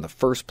ladder in the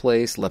first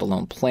place, let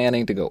alone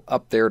planning to go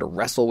up there to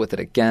wrestle with it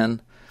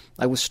again.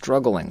 I was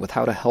struggling with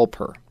how to help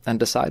her and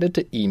decided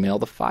to email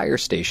the fire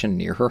station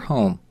near her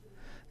home.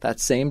 That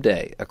same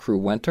day, a crew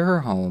went to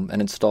her home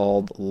and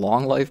installed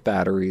long-life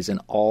batteries in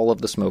all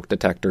of the smoke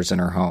detectors in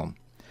her home.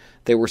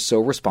 They were so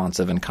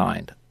responsive and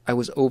kind. I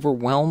was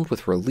overwhelmed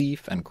with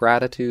relief and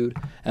gratitude,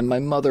 and my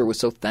mother was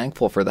so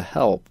thankful for the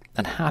help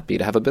and happy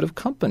to have a bit of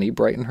company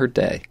brighten her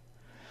day.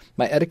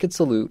 My etiquette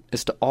salute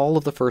is to all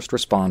of the first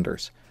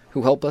responders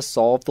who help us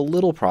solve the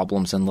little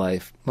problems in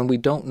life when we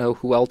don't know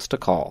who else to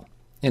call,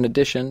 in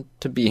addition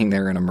to being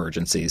there in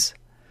emergencies.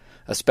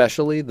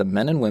 Especially the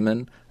men and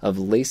women of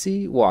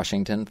Lacey,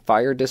 Washington,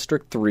 Fire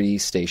District 3,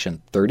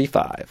 Station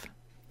 35.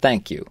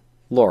 Thank you,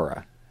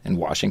 Laura, in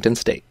Washington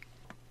State.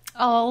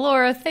 Oh,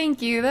 Laura,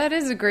 thank you. That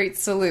is a great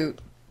salute.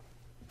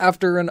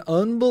 After an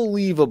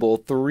unbelievable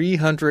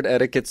 300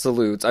 etiquette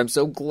salutes, I'm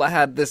so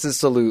glad this is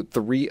salute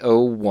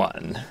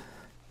 301.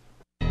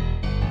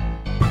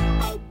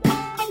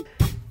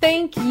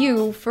 Thank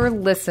you for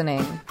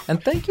listening.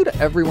 And thank you to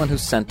everyone who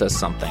sent us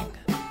something.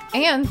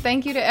 And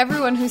thank you to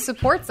everyone who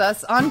supports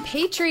us on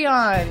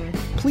Patreon.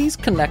 Please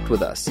connect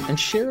with us and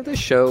share this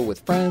show with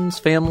friends,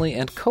 family,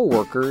 and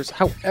coworkers,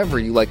 however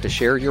you like to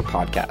share your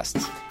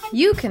podcasts.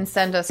 You can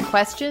send us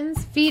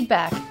questions,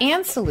 feedback,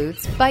 and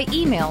salutes by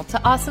email to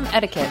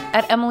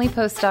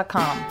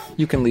awesomeetiquette@emilypost.com.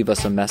 You can leave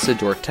us a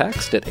message or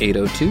text at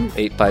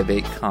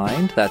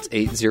 802-858-KIND. That's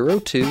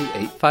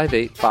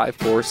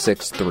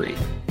 802-858-5463.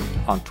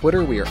 On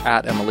Twitter, we are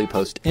at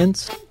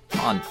EmilyPostInst.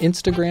 On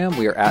Instagram,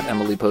 we are at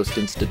Emily Post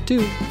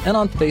Institute. And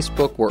on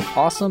Facebook, we're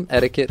Awesome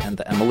Etiquette and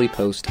the Emily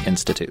Post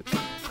Institute.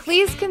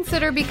 Please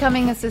consider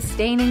becoming a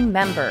sustaining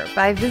member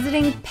by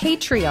visiting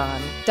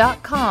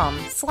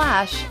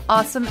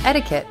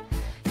patreon.com/awesomeetiquette.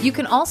 You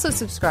can also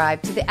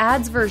subscribe to the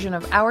ads version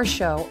of our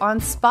show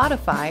on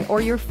Spotify or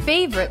your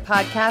favorite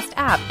podcast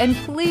app. And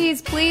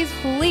please, please,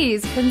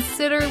 please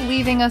consider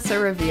leaving us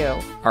a review.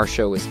 Our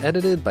show is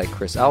edited by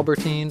Chris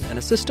Albertine and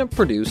assistant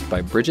produced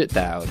by Bridget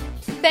Dowd.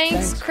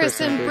 Thanks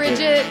Chris and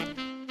Bridget.